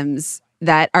M&Ms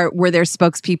that were their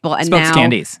spokespeople, and now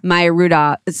candies. Maya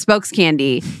Rudolph, spokes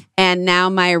candy, and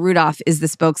now Maya Rudolph is the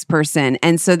spokesperson,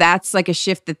 and so that's like a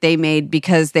shift that they made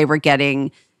because they were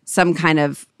getting some kind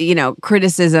of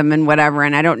criticism and whatever.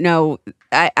 And I don't know,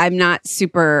 I'm not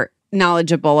super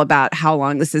knowledgeable about how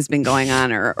long this has been going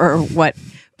on or what.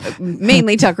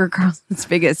 Mainly Tucker Carlson's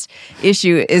biggest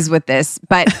issue is with this,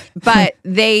 but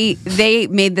they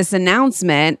made this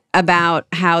announcement about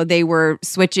how they were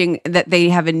switching, that they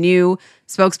have a new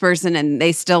spokesperson and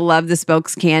they still love the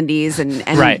spokes candies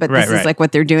but this is like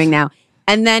what they're doing now.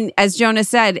 And then, as Jonah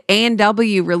said,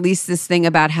 A&W released this thing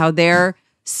about how their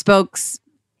spokes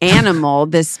animal,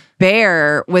 this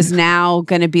bear, was now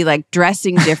going to be like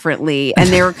dressing differently, and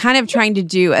they were kind of trying to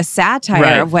do a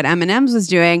satire of what M&M's was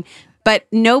doing. But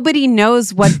nobody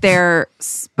knows what their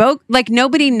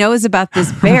nobody knows about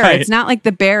this bear. It's not like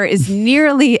the bear is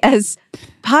nearly as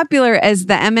popular as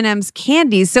the M&M's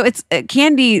candies. So it's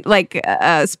candy, like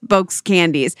spokes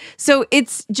candies. So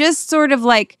it's just sort of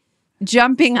like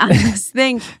jumping on this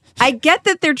thing. I get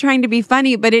that they're trying to be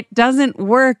funny, but it doesn't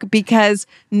work because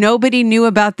nobody knew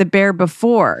about the bear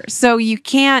before. So you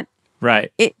can't.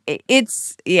 Right.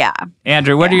 It's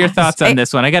Andrew, what are your thoughts on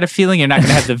this one? I got a feeling you're not going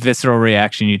to have the visceral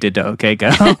reaction you did to OK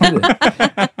Go. The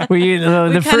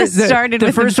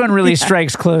first one really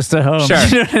strikes close to home.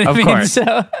 Sure, you know of course.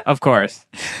 So, of course.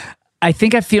 I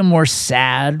think I feel more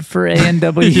sad for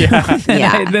A&W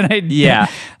than I do. Yeah.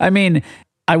 I mean,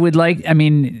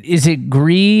 is it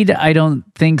greed? I don't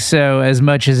think so, as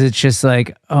much as it's just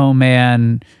like, oh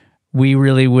man, we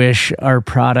really wish our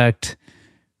product,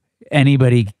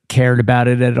 anybody cared about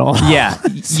it at all. Yeah.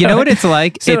 You know what it's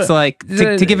like? It's like,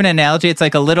 to give an analogy, it's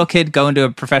like a little kid going to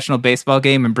a professional baseball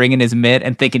game and bringing his mitt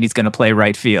and thinking he's going to play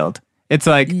right field. It's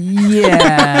like...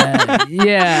 Yeah.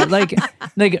 Like,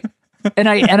 and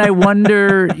I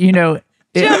wonder, Jonah,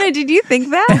 did you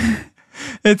think that?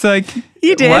 It's like...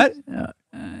 You did? What?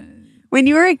 When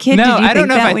you were a kid, no, did you I don't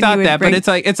know if I thought that, but it's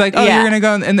like, oh, you're gonna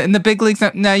go in the big leagues.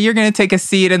 No, you're gonna take a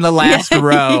seat in the last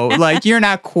row. Like, you're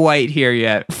not quite here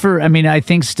yet. I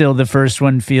think still the first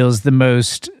one feels the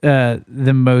most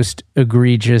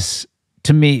egregious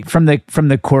to me from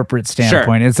the corporate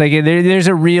standpoint. Sure. It's like there's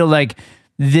a real like,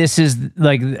 this is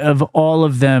like, of all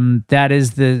of them, that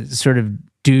is the sort of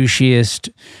douchiest,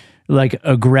 like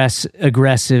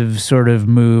aggressive sort of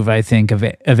move, I think, of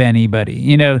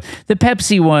anybody. The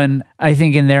Pepsi one, I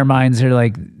think in their minds are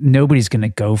like, nobody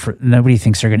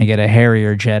thinks they're going to get a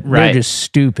Harrier jet. Right. They're just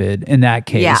stupid in that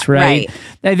case, right?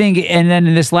 I think, and then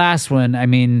in this last one, I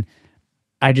mean,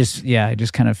 I just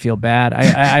kind of feel bad.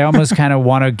 I almost kind of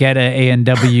want to get a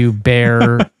A&W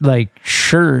bear like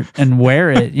shirt and wear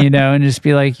it, and just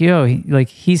be like, yo, like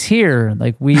he's here.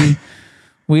 Like we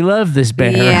we love this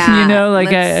bear. Yeah, you know, like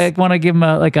I want to give him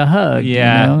a hug.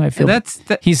 Yeah. You know? I feel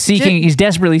he's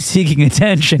desperately seeking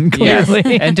attention. Clearly,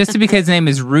 yes. And just because his name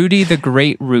is Rudy the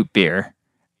Great Root Beer.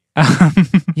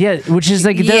 Yeah, which is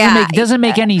like it doesn't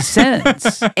make any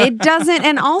sense. It doesn't.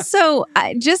 And also,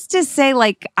 just to say,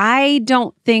 like, I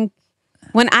don't think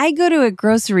when I go to a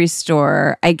grocery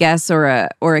store, I guess, or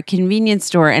a convenience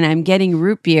store, and I'm getting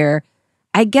root beer,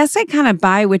 I guess I kind of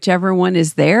buy whichever one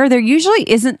is there. There usually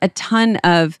isn't a ton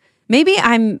of. Maybe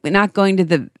I'm not going to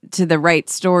the right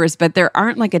stores, but there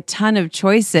aren't like a ton of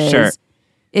choices. Sure.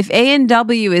 If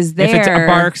A&W is there, if it's a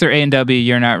Barks or A&W,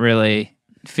 you're not really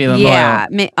feeling loyal.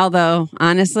 Although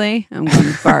honestly, I'm going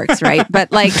with Barks, right?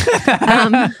 But like,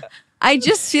 I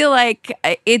just feel like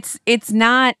it's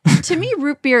not. To me,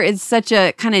 root beer is such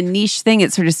a kind of niche thing.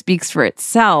 It sort of speaks for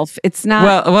itself. It's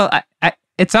not. Well,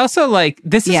 it's also like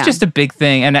this is just a big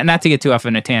thing, and not to get too off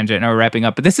on a tangent or wrapping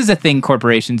up, but this is a thing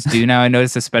corporations do now. I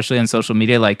notice, especially on social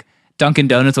media, like Dunkin'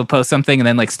 Donuts will post something, and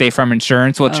then like State Farm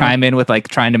Insurance will chime in with like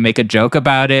trying to make a joke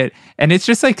about it, and it's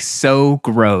just like so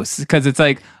gross because it's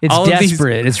like it's all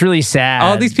desperate. It's really sad.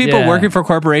 All these people working for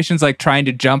corporations like trying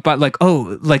to jump on like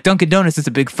like Dunkin' Donuts is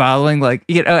a big following, like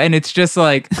and it's just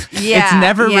like it's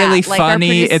never really like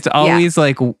funny. It's always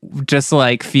like just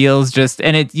like feels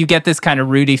and you get this kind of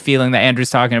Rudy feeling that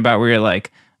Andrew's talking about where you're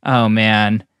like, oh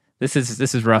man, this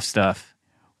is rough stuff.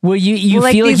 Well, you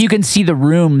feel like you can see the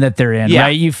room that they're in, right?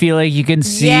 You feel like you can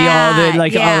see all the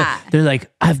they're like,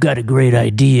 I've got a great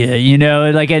idea, you know,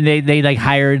 like, and they like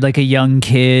hired like a young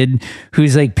kid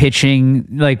who's like pitching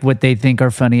like what they think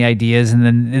are funny ideas, and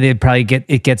then they probably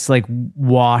gets like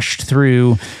washed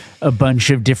through a bunch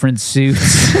of different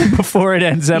suits before it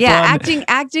ends up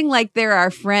acting like they're our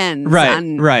friends,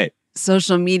 right?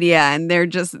 Social media, and they're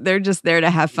just there to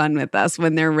have fun with us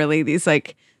when they're really these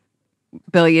like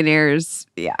billionaires.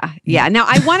 Now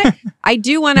I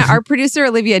do want to our producer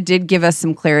Olivia did give us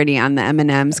some clarity on the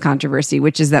M&M's controversy,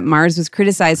 which is that Mars was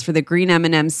criticized for the green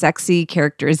M&M's sexy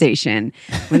characterization.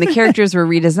 When the characters were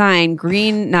redesigned,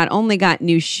 Green not only got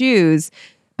new shoes,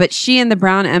 but she and the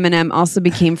brown M&M also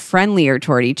became friendlier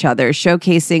toward each other,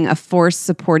 showcasing a force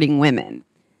supporting women.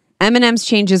 M&M's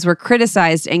changes were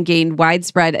criticized and gained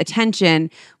widespread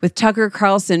attention, with Tucker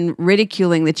Carlson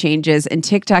ridiculing the changes and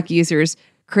TikTok users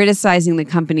criticizing the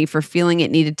company for feeling it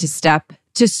needed to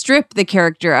strip the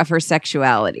character of her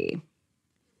sexuality.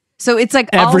 So it's like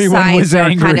everyone all sides was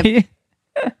angry. Kind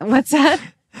of, what's that?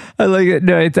 I like it.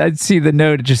 No, I see the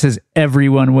note. It just says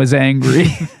everyone was angry.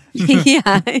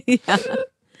 yeah.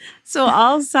 So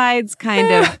all sides kind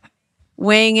of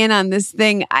weighing in on this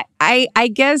thing. I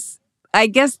guess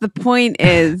the point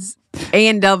is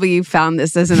A&W found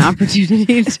this as an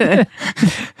opportunity to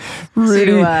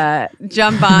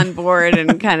jump on board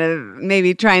and kind of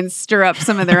maybe try and stir up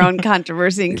some of their own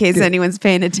controversy in case anyone's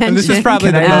paying attention. And this is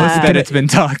probably the most that it's been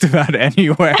talked about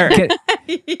anywhere.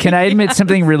 Can I admit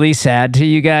something really sad to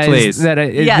you guys? Please.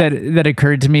 That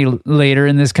occurred to me later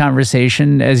in this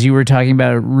conversation as you were talking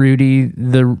about Rudy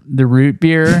the root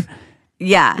beer?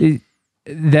 Yeah.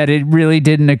 That it really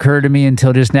didn't occur to me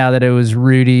until just now that it was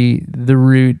Rudy the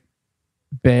root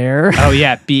bear. Oh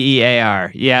yeah,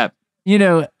 BEAR. Yeah. You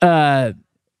know,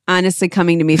 honestly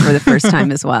coming to me for the first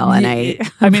time as well, and I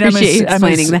appreciate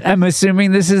explaining that. I'm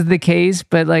assuming this is the case,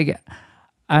 but like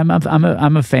I'm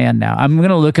a fan now. I'm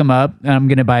gonna look him up and I'm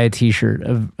gonna buy a T-shirt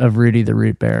of Rudy the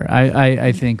Root Bear.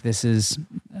 I think this is.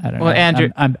 I don't know. Andrew,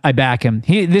 I back him.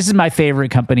 This is my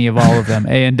favorite company of all of them.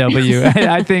 A&W.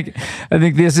 I think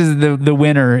this is the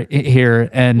winner here.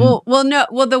 And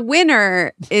the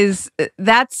winner is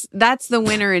that's the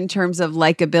winner in terms of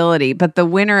likability. But the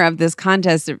winner of this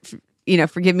contest, you know,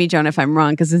 forgive me, Joan, if I'm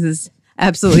wrong, because this is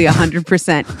absolutely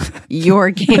 100% your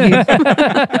game.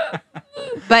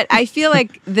 But I feel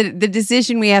like the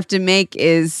decision we have to make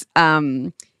is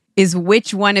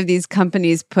which one of these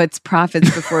companies puts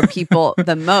profits before people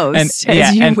the most,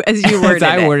 as you worded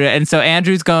I worded it. And so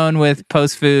Andrew's going with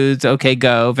Post Foods, OK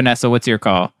Go. Vanessa, what's your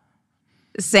call?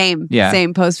 Same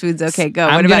Post Foods, OK Go.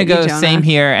 I'm going to go same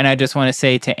here. And I just want to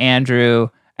say to Andrew,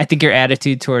 I think your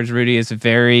attitude towards Rudy is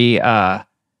very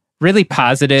really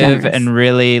positive, generous, and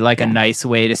really like a nice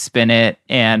way to spin it.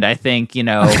 And I think, you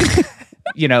know,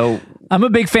 I'm a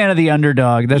big fan of the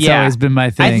underdog. That's always been my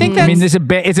thing. I mean, it's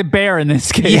a bear in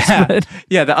this case.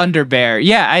 Yeah, the under bear.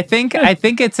 Yeah, I think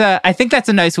that's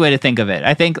a nice way to think of it.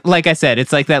 I think, like I said,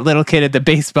 it's like that little kid at the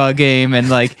baseball game, and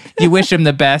like you wish him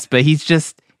the best, but he's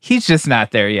just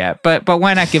not there yet. But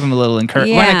why not give him a little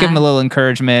Why not give him a little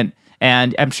encouragement?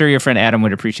 And I'm sure your friend Adam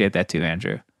would appreciate that too,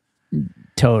 Andrew.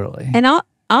 Totally. And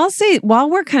I'll say, while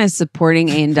we're kind of supporting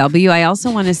A&W, I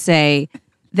also want to say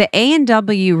the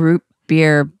A&W root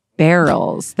beer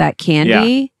barrels, that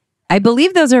candy. I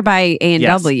believe those are by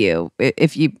A&W.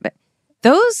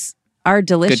 Those are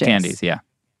delicious. Good candies, yeah.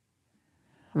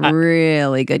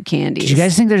 Really good candies. Do you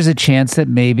guys think there's a chance that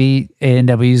maybe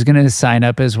A&W is going to sign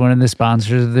up as one of the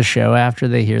sponsors of the show after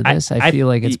they hear this? I feel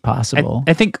like it's possible.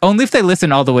 I think only if they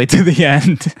listen all the way to the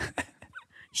end.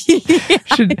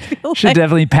 should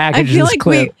definitely package this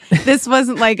clip. This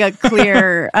wasn't like a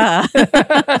clear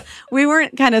we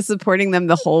weren't kind of supporting them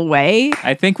the whole way.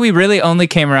 I think we really only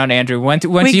came around, Andrew, once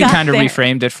you kind of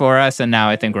reframed it for us, and now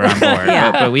I think we're on board.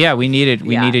 but we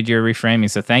needed your reframing,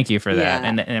 so thank you for that.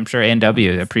 And I'm sure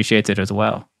A&W appreciates it as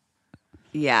well.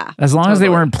 Yeah. As long as they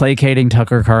weren't placating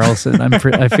Tucker Carlson,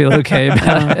 I feel okay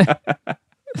about it.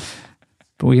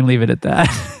 But we can leave it at that.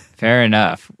 Fair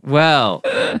enough. Well,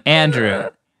 Andrew,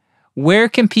 where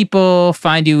can people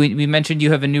find you? We mentioned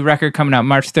you have a new record coming out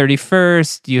March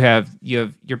 31st. You have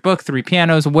your book, 3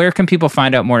 Pianos. Where can people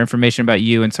find out more information about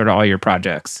you and sort of all your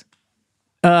projects?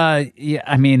 Yeah,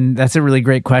 I mean, that's a really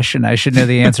great question. I should know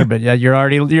the answer, but yeah, you're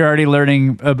already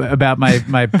learning about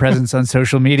my presence on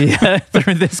social media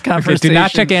through this conversation. Do not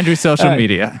check Andrew's social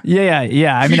media.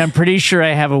 Yeah. I mean, I'm pretty sure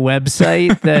I have a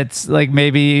website that's like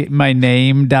maybe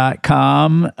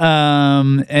myname.com.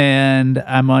 And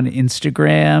I'm on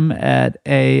Instagram at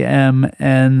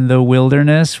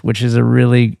AMNTheWilderness, which is a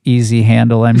really easy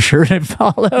handle, I'm sure, to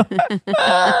follow.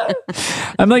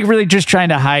 I'm like really just trying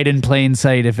to hide in plain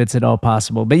sight if it's at all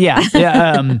possible. But yeah.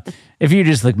 If you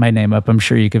just look my name up, I'm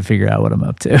sure you can figure out what I'm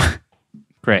up to.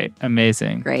 Great.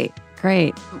 Amazing. Great.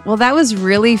 Well, that was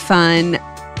really fun.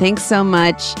 Thanks so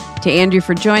much to Andrew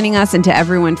for joining us and to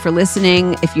everyone for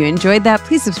listening. If you enjoyed that,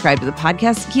 please subscribe to the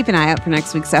podcast. Keep an eye out for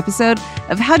next week's episode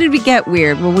of How Did We Get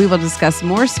Weird, where we will discuss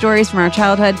more stories from our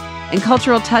childhood and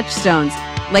cultural touchstones,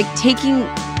 like taking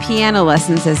piano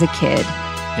lessons as a kid.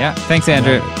 Yeah. Thanks,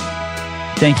 Andrew.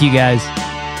 Thank you, guys.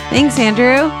 Thanks,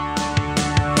 Andrew.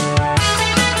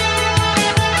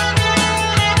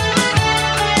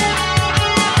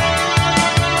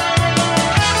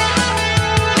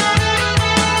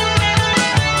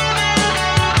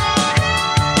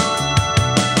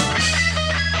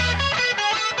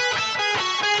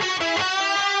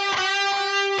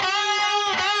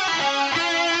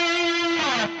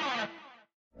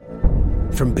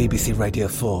 From BBC Radio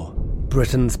 4,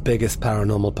 Britain's biggest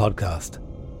paranormal podcast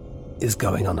is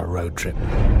going on a road trip.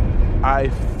 I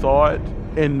thought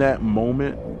in that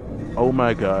moment, oh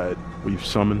my God, we've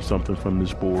summoned something from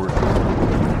this board.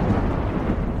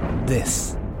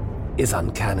 This is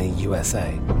Uncanny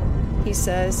USA. He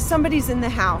says, somebody's in the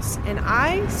house, and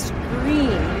I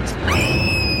screamed.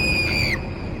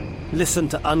 Listen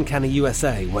to Uncanny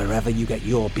USA wherever you get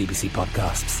your BBC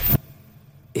podcasts,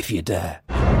 if you dare.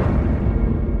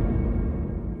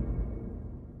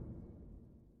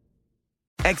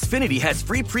 Xfinity has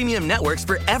free premium networks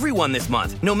for everyone this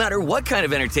month, no matter what kind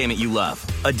of entertainment you love.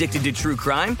 Addicted to true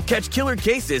crime? Catch killer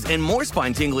cases and more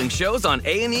spine-tingling shows on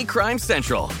A&E Crime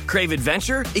Central. Crave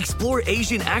adventure? Explore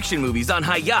Asian action movies on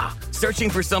Hi-YAH.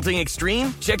 Searching for something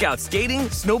extreme? Check out skating,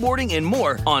 snowboarding, and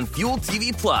more on Fuel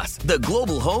TV Plus, the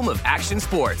global home of action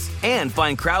sports. And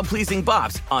find crowd-pleasing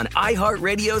bops on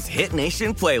iHeartRadio's Hit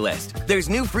Nation playlist. There's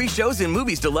new free shows and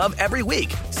movies to love every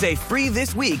week. Say free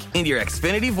this week in your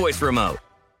Xfinity voice remote.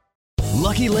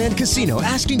 Lucky Land Casino,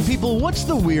 asking people, what's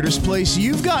the weirdest place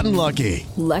you've gotten lucky?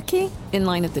 Lucky? In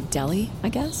line at the deli, I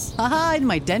guess? Aha, in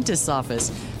my dentist's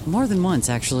office. More than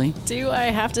once, actually. Do I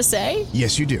have to say?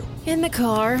 Yes, you do. In the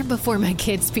car before my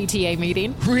kids' PTA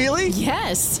meeting. Really?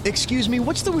 Yes. Excuse me,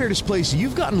 what's the weirdest place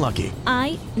you've gotten lucky?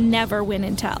 I never win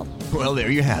and tell. Well, there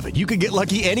you have it. You can get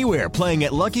lucky anywhere, playing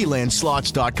at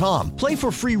LuckyLandSlots.com. Play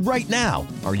for free right now.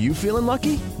 Are you feeling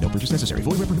lucky? No purchase necessary.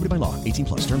 Void where prohibited by law.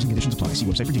 18+. Terms and conditions apply. See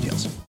website for details.